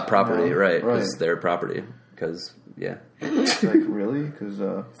assets. Yeah, property, you know? Right? Because their property. Because yeah. Like, really? Because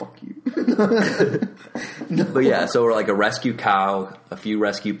fuck you. No. But yeah, so we're like a rescue cow, a few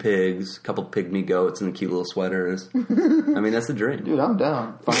rescue pigs, a couple pygmy goats, and cute little sweaters. I mean, that's the dream. Dude, I'm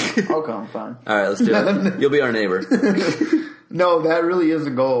down. Fine. I'll come. Fine. All right, let's do it. You'll be our neighbor. No, that really is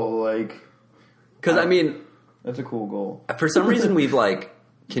a goal. Like, because I mean, that's a cool goal. For some reason, we've like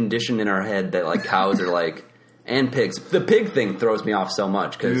conditioned in our head that like cows are like. And pigs. The pig thing throws me off so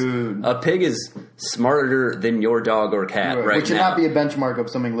much because a pig is smarter than your dog or cat right Which should not be a benchmark of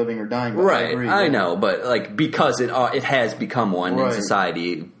something living or dying. Right. I know, but like because it has become one in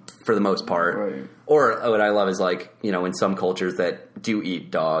society for the most part. Right. Or what I love is like, you know, in some cultures that do eat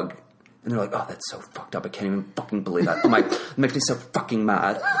dog. And they're like, oh, that's so fucked up. I can't even fucking believe that. It makes me so fucking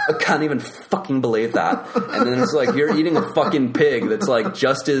mad. I can't even fucking believe that. And then it's like, you're eating a fucking pig that's like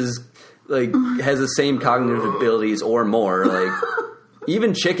just as... like has the same cognitive abilities or more. Like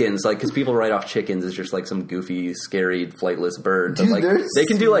even chickens, like because people write off chickens as just like some goofy, scary, flightless bird. But like they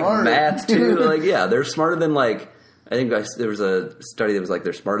can do like math too. Like yeah, they're smarter than like I think there was a study that was like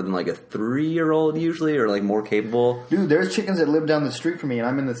they're smarter than like a 3-year-old usually, or like more capable. Dude, there's chickens that live down the street from me, and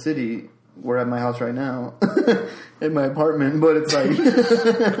I'm in the city. We're at my house right now, in my apartment, but it's like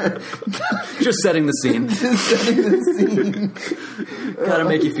just setting the scene. Just setting the scene. Gotta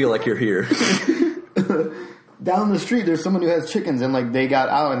make you feel like you're here. Down the street, there's someone who has chickens, and like they got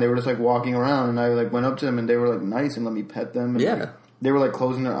out and they were just like walking around, and I like went up to them and they were like nice and let me pet them. And, like, they were like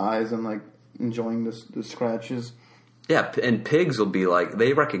closing their eyes and like enjoying the scratches. Yeah, and pigs will be like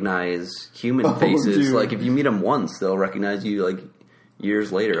they recognize human faces. Dude. Like if you meet them once, they'll recognize you like.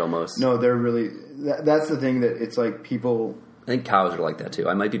 Years later, almost. No, they're really... That's the thing that it's like people... I think cows are like that, too.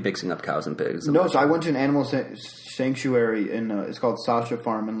 I might be mixing up cows and pigs. No, so I went to an animal sanctuary in... it's called Sasha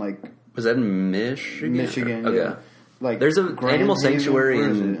Farm in, like... Was that in Michigan? Michigan, okay. Yeah. Like there's an animal sanctuary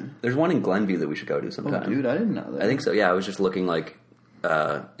in... There's one in Glenview that we should go to sometime. Oh, dude, I didn't know that. I think so, yeah. I was just looking, like,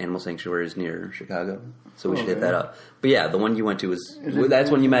 animal sanctuaries near Chicago. So we should hit that up. But, yeah, the one you went to was... That's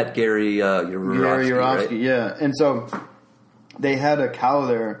when you met Gary Yourofsky, right? Yeah. And so... They had a cow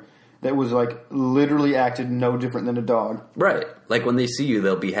there that was like literally acted no different than a dog. Right. Like when they see you,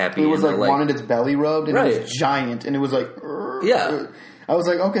 they'll be happy. It was like wanted its belly rubbed and it was giant and it was like... Yeah. I was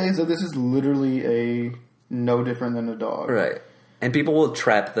like, okay, so this is literally a no different than a dog. Right. And people will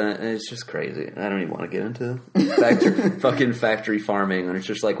trap them. And it's just crazy. I don't even want to get into fucking factory farming. And it's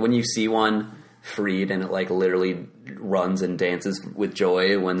just like when you see one freed and it like literally runs and dances with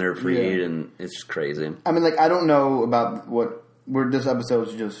joy when they're freed and it's just crazy. I mean, like, I don't know about what... this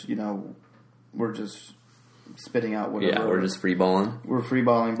episode's just, you know, we're just spitting out whatever. Yeah, we're just free balling. We're free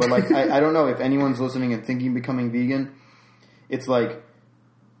balling. But like, I don't know if anyone's listening and thinking becoming vegan. It's like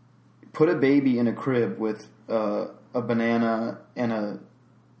put a baby in a crib with a banana and an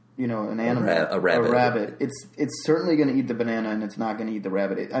animal, a rabbit. It's certainly going to eat the banana and it's not going to eat the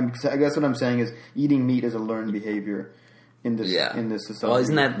rabbit. I guess what I'm saying is eating meat is a learned behavior in this society. Well,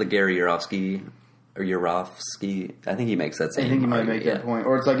 isn't that the Gary Yourofsky? Or Yourofsky? I think he makes that same. I think he might make that point.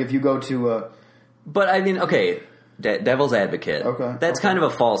 Or it's like if you go to But I mean, okay, devil's advocate. Okay. That's kind of a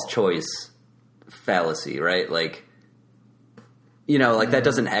false choice fallacy, right? Like, that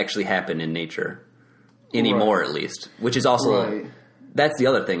doesn't actually happen in nature anymore, right. At least. Which is also, right. That's the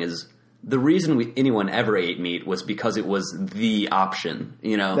other thing is the reason anyone ever ate meat was because it was the option,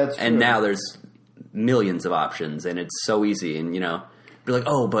 That's true. And now there's millions of options and it's so easy and, be like,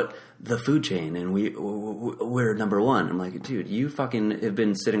 oh, but the food chain and we're number one. I'm like, dude, you fucking have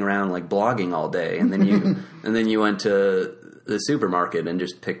been sitting around like blogging all day and then you went to the supermarket and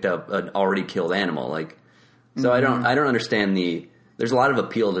just picked up an already killed animal. Like, so Mm-hmm. I don't understand there's a lot of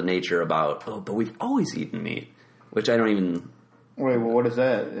appeal to nature about, but we've always eaten meat, which I don't even. Wait, well, what is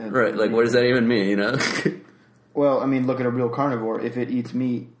that? Right. Like, what does that even mean? Well, I mean, look at a real carnivore. If it eats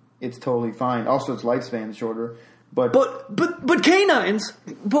meat, it's totally fine. Also, its lifespan is shorter. But canines.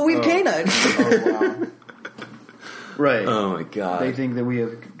 But we've canines. Oh, wow. Right. Oh my god. They think that we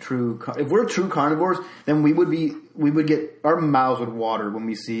have true. If we're true carnivores, then we would get our mouths would water when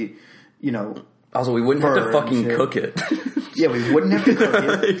we see, Also, we wouldn't have to fucking cook it. Yeah, we wouldn't have to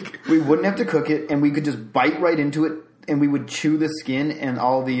cook it. We wouldn't have to cook it, and we could just bite right into it, and we would chew the skin and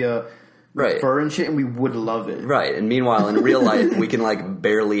all the right. fur and shit, and we would love it. Right, and meanwhile, in real life, we can like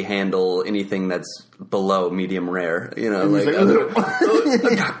barely handle anything that's below medium rare.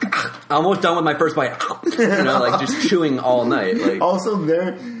 Almost done with my first bite. Like just chewing all night. Like also,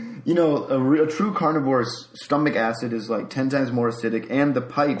 a true carnivore's stomach acid is like 10 times more acidic, and the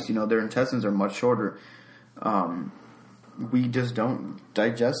pipes, their intestines are much shorter. We just don't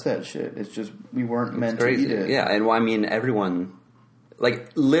digest that shit. It's just we weren't meant to eat it. Yeah, and I mean everyone.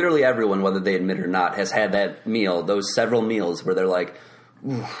 Like, literally everyone, whether they admit it or not, has had that meal, those several meals where they're like,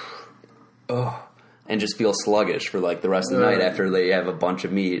 and just feel sluggish for, like, the rest of the night after they have a bunch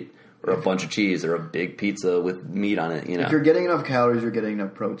of meat or a bunch of cheese or a big pizza with meat on it, If you're getting enough calories, you're getting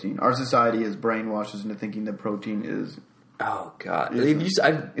enough protein. Our society has brainwashed us into thinking that protein is... Oh, God.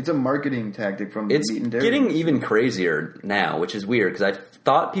 It's a marketing tactic from It's meat and dairy. getting even crazier now, which is weird, because I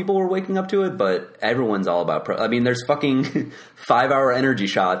thought people were waking up to it, but everyone's all about I mean, there's fucking 5-hour energy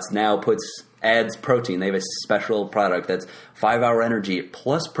shots now adds protein. They have a special product that's 5-hour energy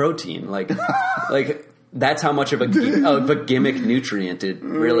plus protein. Like that's how much of a gimmick nutrient it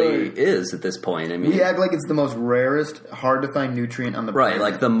really is at this point. I mean, we act like it's the most rarest, hard to find nutrient on the planet.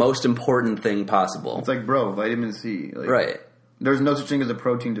 Right, like the most important thing possible. It's like, bro, vitamin C. Like, right. There's no such thing as a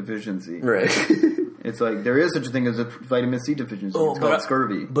protein deficiency. Right. It's like, there is such a thing as a vitamin C deficiency. It's called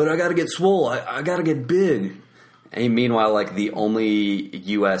scurvy. But I gotta get swole. I gotta get big. And meanwhile, like, the only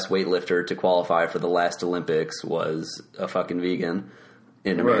U.S. weightlifter to qualify for the last Olympics was a fucking vegan.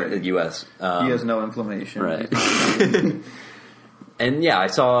 In America, Right. U.S. He has no inflammation. Right. And yeah, I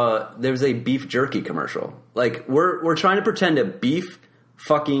saw there was a beef jerky commercial. Like, we're trying to pretend a beef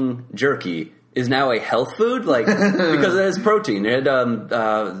fucking jerky is now a health food, like, because it has protein. It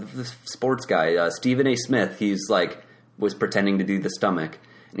had this sports guy, Stephen A. Smith. He's like was pretending to do the stomach,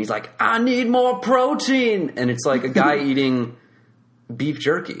 and he's like, "I need more protein," and it's like a guy eating beef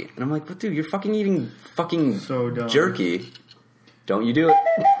jerky, and I'm like, "What, dude? You're fucking eating fucking So dumb. jerky." Don't you do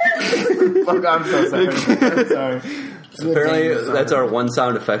it? Fuck, I'm so sorry. I'm sorry. Apparently, that's our one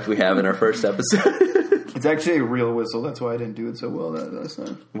sound effect we have in our first episode. It's actually a real whistle. That's why I didn't do it so well that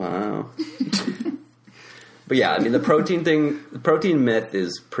time. Wow. But yeah, I mean, the protein myth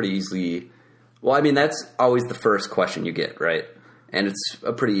is pretty easily... Well, I mean, that's always the first question you get, right? And it's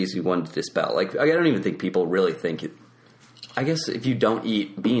a pretty easy one to dispel. Like, I don't even think people really think it... I guess if you don't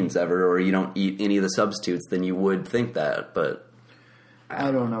eat beans ever, or you don't eat any of the substitutes, then you would think that, but... I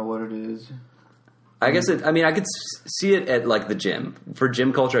don't know what it is. I guess I could see it at, like, the gym. For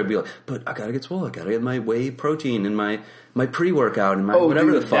gym culture, I'd be like, but I gotta get swole. I gotta get my whey protein and my pre-workout and my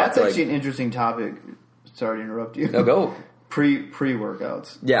whatever the fuck. That's actually an interesting topic. Sorry to interrupt you. No, go.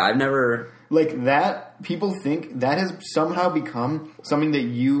 Pre-workouts. Yeah, I've never... Like, that, people think that has somehow become something that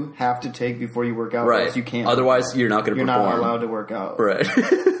you have to take before you work out. Right. Else you can't. Otherwise, you're not going to perform. You're not allowed to work out. Right.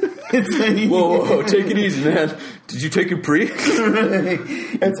 It's like, whoa, take it easy, man. Did you take your pre?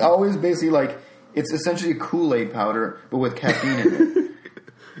 It's always basically like, it's essentially Kool-Aid powder, but with caffeine in it.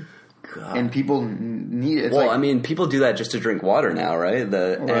 God. And people need it. It's I mean, people do that just to drink water now, right?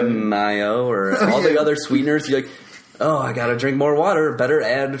 The MIO or all the other sweeteners. You're like, oh, I gotta drink more water. Better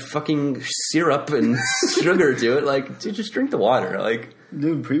add fucking syrup and sugar to it. Like, dude, just drink the water. Like,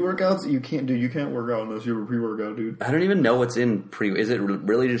 dude, pre-workouts, you can't work out unless you have a pre-workout, dude. I don't even know what's in Is it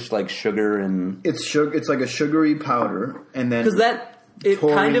really just like sugar and... It's sugar. It's like a sugary powder, and then... Because it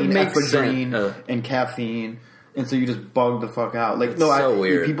kind of makes sense. And caffeine, and so you just bug the fuck out. Like,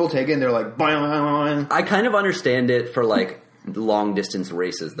 weird. People take it and they're like... I kind of understand it for, like, long distance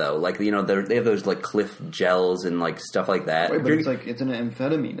races, though. Like, they have those, like, Cliff gels and, like, stuff like that. Right, but it's an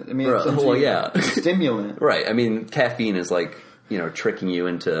amphetamine. I mean, it's a stimulant. Right. I mean, caffeine is, like... tricking you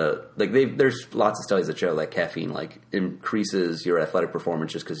into like there's lots of studies that show that caffeine like increases your athletic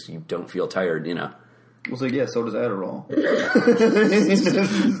performance just because you don't feel tired. Well, so yeah, so does Adderall.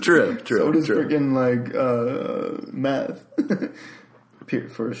 True. So does freaking like meth.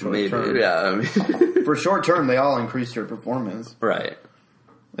 For a short term, yeah. I mean, for short term, they all increase your performance. Right.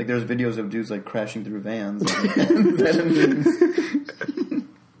 Like there's videos of dudes like crashing through vans.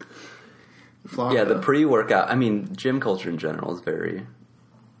 Yeah, the pre-workout. I mean, gym culture in general is very.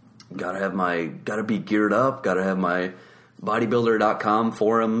 Gotta be geared up. Gotta have my bodybuilder.com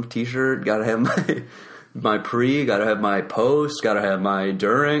forum T-shirt. Gotta have my pre. Gotta have my post. Gotta have my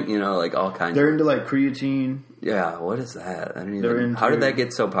during. Like all kinds. They're into like creatine. Yeah, what is that? How did that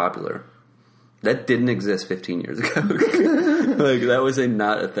get so popular? That didn't exist 15 years ago. Like that was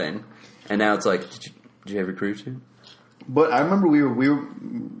not a thing, and now it's like, did you have your creatine? But I remember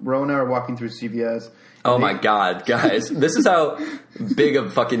Ro and I were walking through CVS. Oh my God, guys. This is how big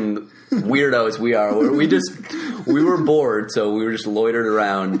of fucking weirdos we are. We were bored, so we were just loitered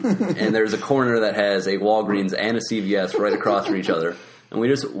around, and there's a corner that has a Walgreens and a CVS right across from each other. And we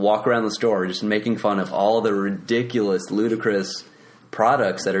just walk around the store just making fun of all the ridiculous, ludicrous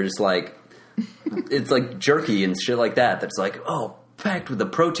products that are just like, it's like jerky and shit like that. That's like, oh, packed with a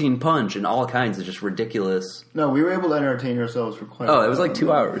protein punch and all kinds of just ridiculous. No, we were able to entertain ourselves for quite a while. Oh, it was like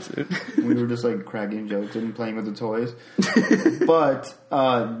 2 hours. We were just like cracking jokes and playing with the toys. But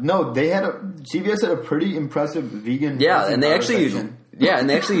no, CVS had a pretty impressive vegan. Yeah, and they actually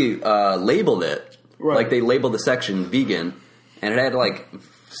labeled it. Right. Like they labeled the section vegan, and it had like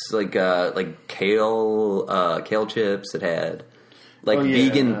kale chips. It had.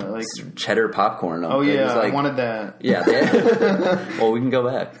 Vegan cheddar popcorn. Oh, yeah, I wanted that. Yeah. Well, we can go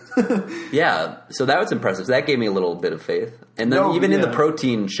back. Yeah, so that was impressive. So that gave me a little bit of faith. And then in the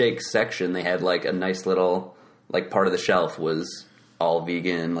protein shake section, they had like a nice little part of the shelf was all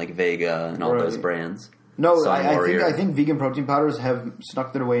vegan, like Vega and all those brands. No, I think vegan protein powders have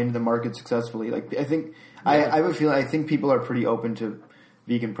snuck their way into the market successfully. Like I think I have a feeling I think people are pretty open to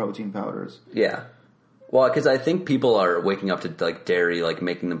vegan protein powders. Yeah. Well, because I think people are waking up to like dairy, like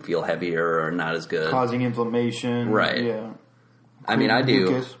making them feel heavier or not as good, causing inflammation. Right. Yeah. I mean, I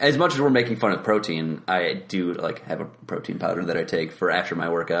do. As much as we're making fun of protein, I do like have a protein powder that I take for after my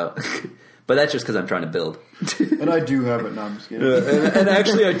workout. But that's just because I'm trying to build. And I do have it. No, I'm just kidding. And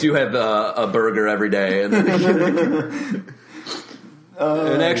actually, I do have a burger every day. And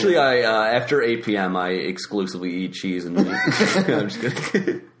actually, I after 8 p.m., I exclusively eat cheese and meat. I'm just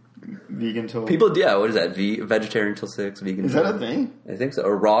kidding. Vegan till people, what is that? Vegetarian till 6, vegan. Is that a thing? I think so.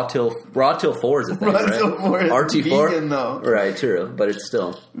 Or raw till 4 is a thing, raw right? Till 4 is RT4, vegan though. Right, true, but it's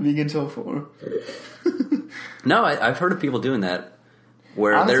still vegan till 4. No, I've heard of people doing that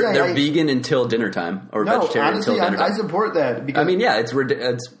where honestly, they're vegan until dinner time or vegetarian until dinner time. I support that because I mean, yeah, it's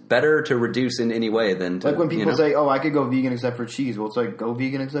better to reduce in any way than to, like when people say, "Oh, I could go vegan except for cheese." Well, it's like go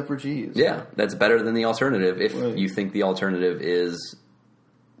vegan except for cheese. Yeah, that's better than the alternative if you think the alternative is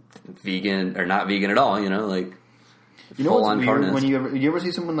vegan or not vegan at all, like full on carnivore. When you ever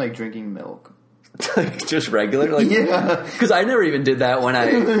see someone like drinking milk, like just regular, yeah, because I never even did that when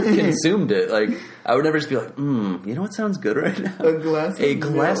I consumed it. Like I would never just be like, you know what sounds good right now? A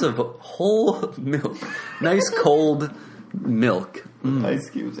glass of whole milk, nice cold milk, ice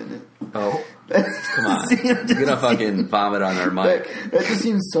cubes in it. Oh, come on, you're gonna fucking vomit on our mic. That just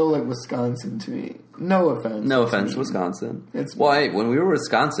seems so like Wisconsin to me. No offense, Wisconsin. When we were in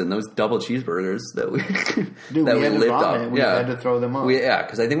Wisconsin, those double cheeseburgers that we lived off. We had to throw them up.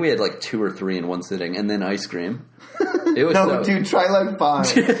 Because I think we had like 2 or 3 in one sitting, and then ice cream. It was dude, try like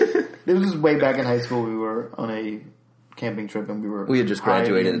 5. This was way back in high school. We were on a camping trip, and we had just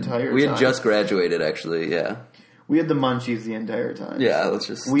graduated. We had just graduated, actually. Yeah. We had the munchies the entire time. Yeah,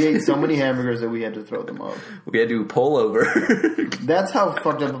 we ate so many hamburgers that we had to throw them up. We had to pull over. That's how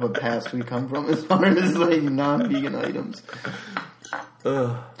fucked up of a past we come from as far as like non-vegan items.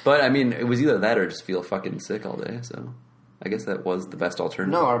 But I mean, it was either that or just feel fucking sick all day. So I guess that was the best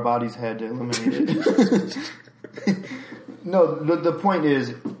alternative. No, our bodies had to eliminate it. No, the point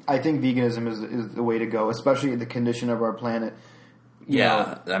is, I think veganism is the way to go, especially in the condition of our planet. You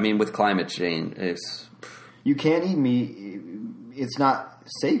know, I mean, with climate change, you can't eat meat. It's not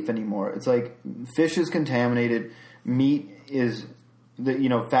safe anymore. It's like fish is contaminated. Meat is,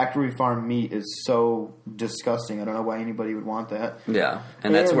 factory farm meat is so disgusting. I don't know why anybody would want that. Yeah,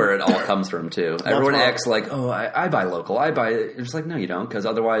 and that's where it all comes from, too. Everyone acts like, I buy local. It's like, no, you don't, because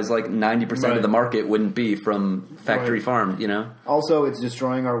otherwise, like, 90% of the market wouldn't be from factory farm, Also, it's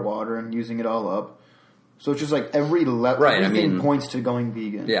destroying our water and using it all up. So it's just like everything points to going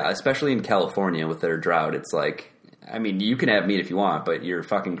vegan. Yeah, especially in California with their drought, it's like, you can have meat if you want, but your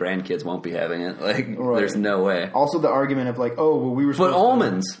fucking grandkids won't be having it. Like, there's no way. Also, the argument of like, we were supposed to... But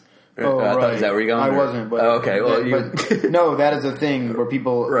almonds! Oh, right. Is that where you're going? I wasn't, but... Oh, okay, well, but no, that is a thing where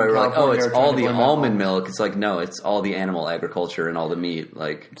people... Right, like, it's all the almond milk. It's like, no, it's all the animal agriculture and all the meat.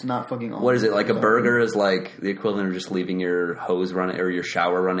 Like, it's not fucking almond. What is it? Like, a burger is like the equivalent of just leaving your hose running or your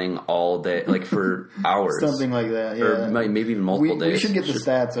shower running all day, like, for hours. Something like that, yeah. Or maybe even multiple days. We should get the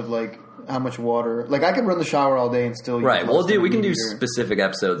stats of, like... how much water... Like, I could run the shower all day and still... Right, we can do specific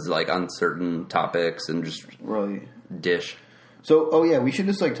episodes, like, on certain topics and just... Dish. So, we should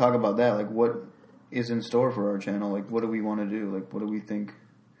just, like, talk about that. Like, what is in store for our channel? Like, what do we want to do? Like, what do we think?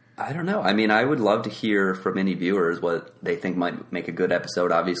 I don't know. I mean, I would love to hear from any viewers what they think might make a good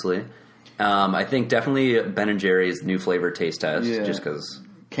episode, obviously. I think definitely Ben & Jerry's new flavor taste test, just because...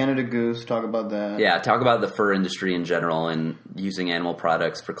 Canada Goose, talk about that. Yeah, talk about the fur industry in general and using animal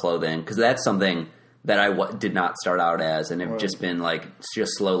products for clothing, because that's something that I did not start out as, and have just been, like,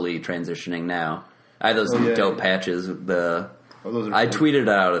 just slowly transitioning now. I have those dope patches. I tweeted it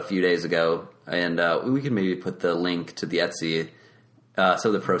out a few days ago, and we can maybe put the link to the Etsy.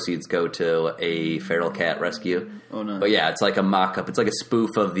 So the proceeds go to a feral cat rescue. Oh, nice. But yeah, it's like a mock-up. It's like a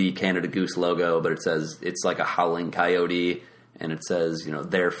spoof of the Canada Goose logo, but it says it's like a howling coyote, and it says,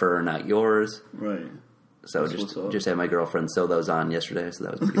 their fur, not yours. Right. So just had my girlfriend sew those on yesterday, so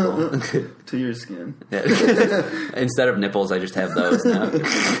that was pretty cool. To your skin. Yeah. Instead of nipples, I just have those now.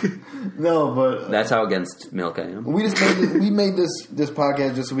 No, but... that's how against milk I am. We made this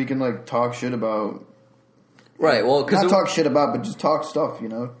podcast just so we can, like, talk shit about... Right, well... Not talk shit about, but just talk stuff,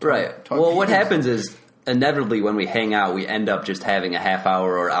 Right. Well, what happens is, inevitably, when we hang out, we end up just having a half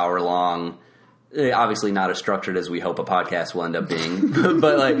hour or hour long... Obviously not as structured as we hope a podcast will end up being.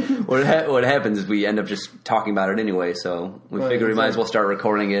 But, like, what happens is we end up just talking about it anyway, so we figure we might as well start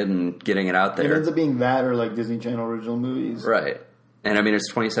recording it and getting it out there. It ends up being that or, like, Disney Channel original movies. Right. And, I mean, it's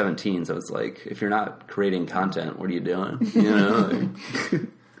 2017, so it's like, if you're not creating content, what are you doing?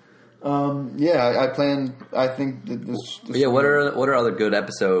 I think that this what are other good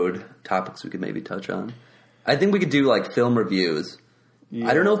episode topics we could maybe touch on? I think we could do, like, film reviews. Yeah.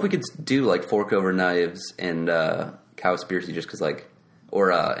 I don't know if we could do, like, Fork Over Knives and Cowspiracy just because, like,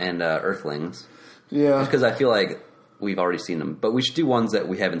 and Earthlings. Yeah. Just because I feel like we've already seen them. But we should do ones that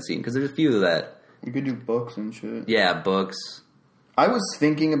we haven't seen because there's a few that... We could do books and shit. Yeah, books. I was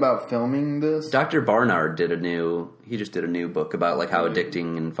thinking about filming this. Dr. Barnard did a new book about, like, how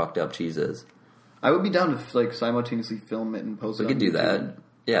addicting and fucked up cheese is. I would be down to, like, simultaneously film it and post it on We could do YouTube. that.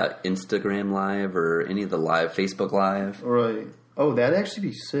 Yeah, Instagram Live or any of the live, Facebook Live. Right. Oh, that'd actually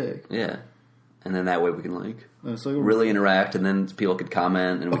be sick. Yeah. And then that way we can, like like really interact, and then people could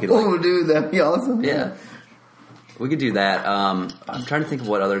comment, and we could, like... Oh, dude, that'd be awesome. Yeah. We could do that. I'm trying to think of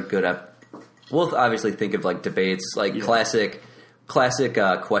what other good... We'll obviously think of, like, debates, like classic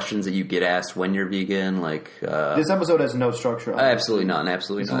questions that you get asked when you're vegan, like... this episode has no structure. Absolutely none.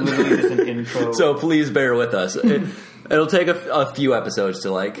 Absolutely none. It's literally just an intro. So please bear with us. It'll take a few episodes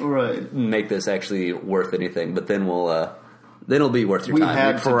to, like, make this actually worth anything, but then we'll... Then it'll be worth your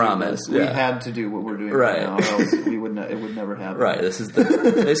time. We promise. We had to do what we're doing right now, or else it would never happen. Right. This is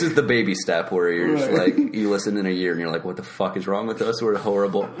the baby step where you're just like, you listen in a year and you're like, what the fuck is wrong with us? We're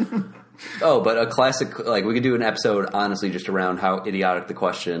horrible. Oh, but a classic, like, we could do an episode honestly just around how idiotic the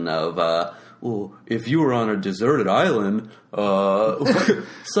question of, well, if you were on a deserted island,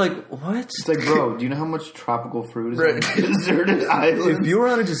 it's like, what? It's like, bro, do you know how much tropical fruit is on a deserted island? If you were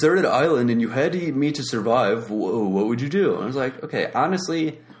on a deserted island and you had to eat meat to survive, what would you do? And I was like, okay,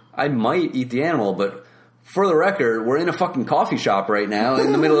 honestly, I might eat the animal, but for the record, we're in a fucking coffee shop right now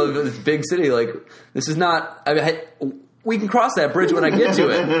in the middle of this big city. Like, this is not... we can cross that bridge when I get to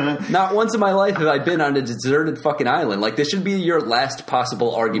it. Not once in my life have I been on a deserted fucking island. Like, this should be your last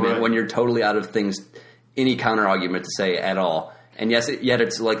possible argument when you're totally out of things, any counter argument to say at all. And yet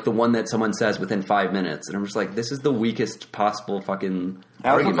it's like the one that someone says within 5 minutes. And I'm just like, this is the weakest possible fucking argument. I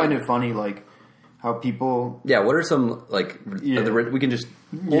also find it funny, like, how people... Yeah, what are some, like... we can just...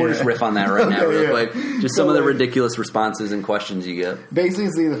 We'll just riff on that right now real quick. Just some of the ridiculous responses and questions you get.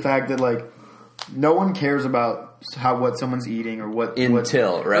 Basically, the fact that, like, no one cares about what someone's eating or what...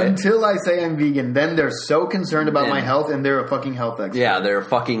 Right? Until I say I'm vegan, then they're so concerned about my health, and they're a fucking health expert. Yeah, they're a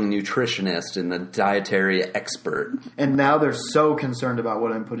fucking nutritionist and a dietary expert. And now they're so concerned about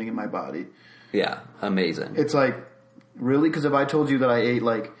what I'm putting in my body. Yeah, amazing. It's like, really? Because if I told you that I ate,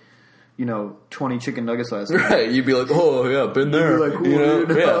 like, 20 chicken nuggets last night. Right, you'd be like, oh, yeah, been there. You'd be like,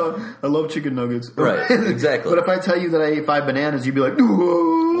 cool, Yeah. I love chicken nuggets. Right, exactly. But if I tell you that I ate 5 bananas, you'd be like,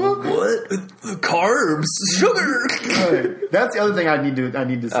 whoa. What? Carbs? Sugar? Right. That's the other thing I need to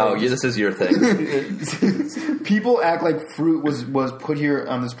say. Oh, yeah, this is your thing. People act like fruit was put here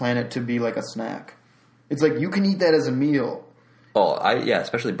on this planet to be like a snack. It's like, you can eat that as a meal. Oh,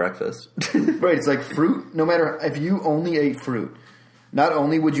 especially breakfast. Right, it's like fruit, no matter, if you only ate fruit, not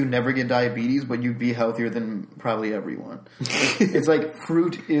only would you never get diabetes, but you'd be healthier than probably everyone. It's like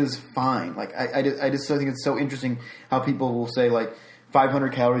fruit is fine. Like I just think it's so interesting how people will say like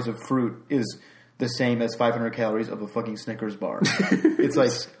 500 calories of fruit is the same as 500 calories of a fucking Snickers bar. It's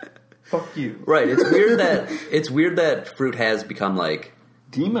like, fuck you. Right. It's weird that fruit has become like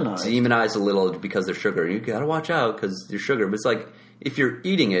demonized a little because they're sugar. You gotta watch out because they're sugar. But it's like, if you're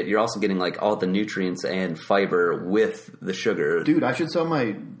eating it, you're also getting like all the nutrients and fiber with the sugar. Dude, I should sell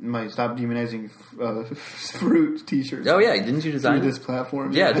my Stop Demonizing Fruit t-shirts. Oh yeah, didn't you design this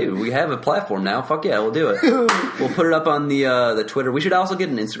platform? Yeah, dude, we have a platform now. Fuck yeah, we'll do it. We'll put it up on the Twitter. We should also get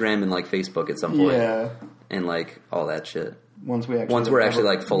an Instagram and like Facebook at some point. Yeah. And like all that shit. Once we're actually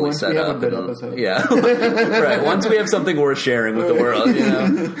like fully set up. Once we have a good episode. Yeah. Right. Once we have something worth sharing with the world,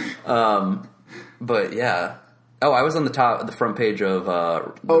 But yeah. Oh, I was on the front page of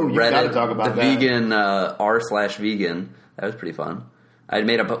Reddit. Gotta talk about the that. vegan r/vegan. That was pretty fun. I had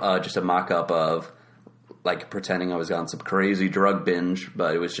made up just a mock-up of like pretending I was on some crazy drug binge,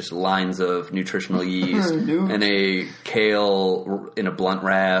 but it was just lines of nutritional yeast and a kale in a blunt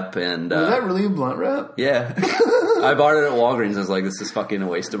wrap. And was that really a blunt wrap? Yeah, I bought it at Walgreens. I was like, this is fucking a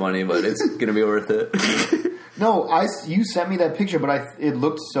waste of money, but it's gonna be worth it. No, you sent me that picture, but it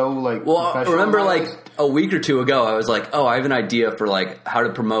looked so like. Well, remember, like a week or two ago, I was like, "Oh, I have an idea for like how to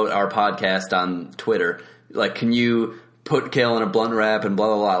promote our podcast on Twitter. Like, can you put kale in a blunt wrap and blah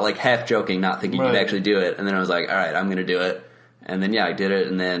blah blah?" Like half joking, not thinking you'd actually do it. And then I was like, "All right, I'm going to do it." And then I did it,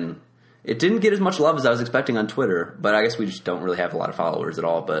 and then it didn't get as much love as I was expecting on Twitter. But I guess we just don't really have a lot of followers at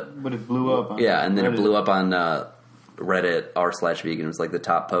all. But it blew up. And then it blew up on Reddit r/vegan. It was like the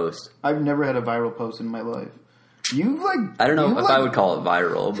top post. I've never had a viral post in my life. I don't know if I would call it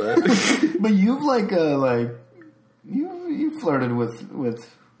viral, but but you've you flirted with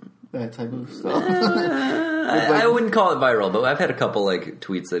that type of stuff. I wouldn't call it viral, but I've had a couple like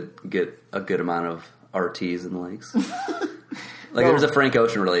tweets that get a good amount of RTs and likes. Like there was a Frank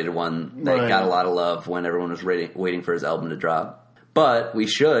Ocean related one that got a lot of love when everyone was waiting for his album to drop. But we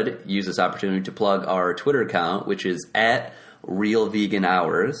should use this opportunity to plug our Twitter account, which is at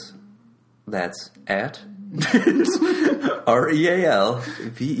RealVeganHours. That's at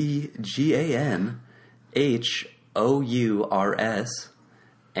RealVeganHours.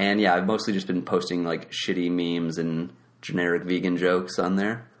 And yeah, I've mostly just been posting like shitty memes and generic vegan jokes on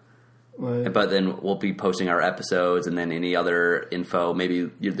there. Right. But then we'll be posting our episodes and then any other info.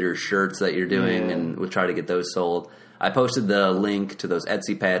 Maybe there's shirts that you're doing, and we'll try to get those sold. I posted the link to those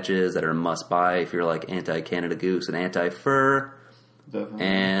Etsy patches that are a must buy if you're like anti-Canada Goose and anti-fur. Definitely.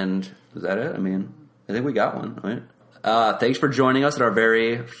 And is that it? I mean, I think we got one, right? Thanks for joining us at our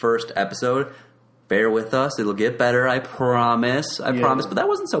very first episode. Bear with us; it'll get better. I promise. I promise. But that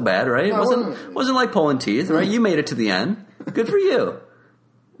wasn't so bad, right? It wasn't like pulling teeth, right? You made it to the end. Good for you.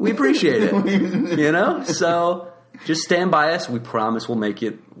 We appreciate it. So just stand by us. We promise we'll make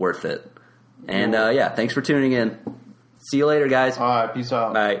it worth it. And thanks for tuning in. See you later, guys. All right, peace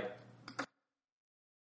out. Bye.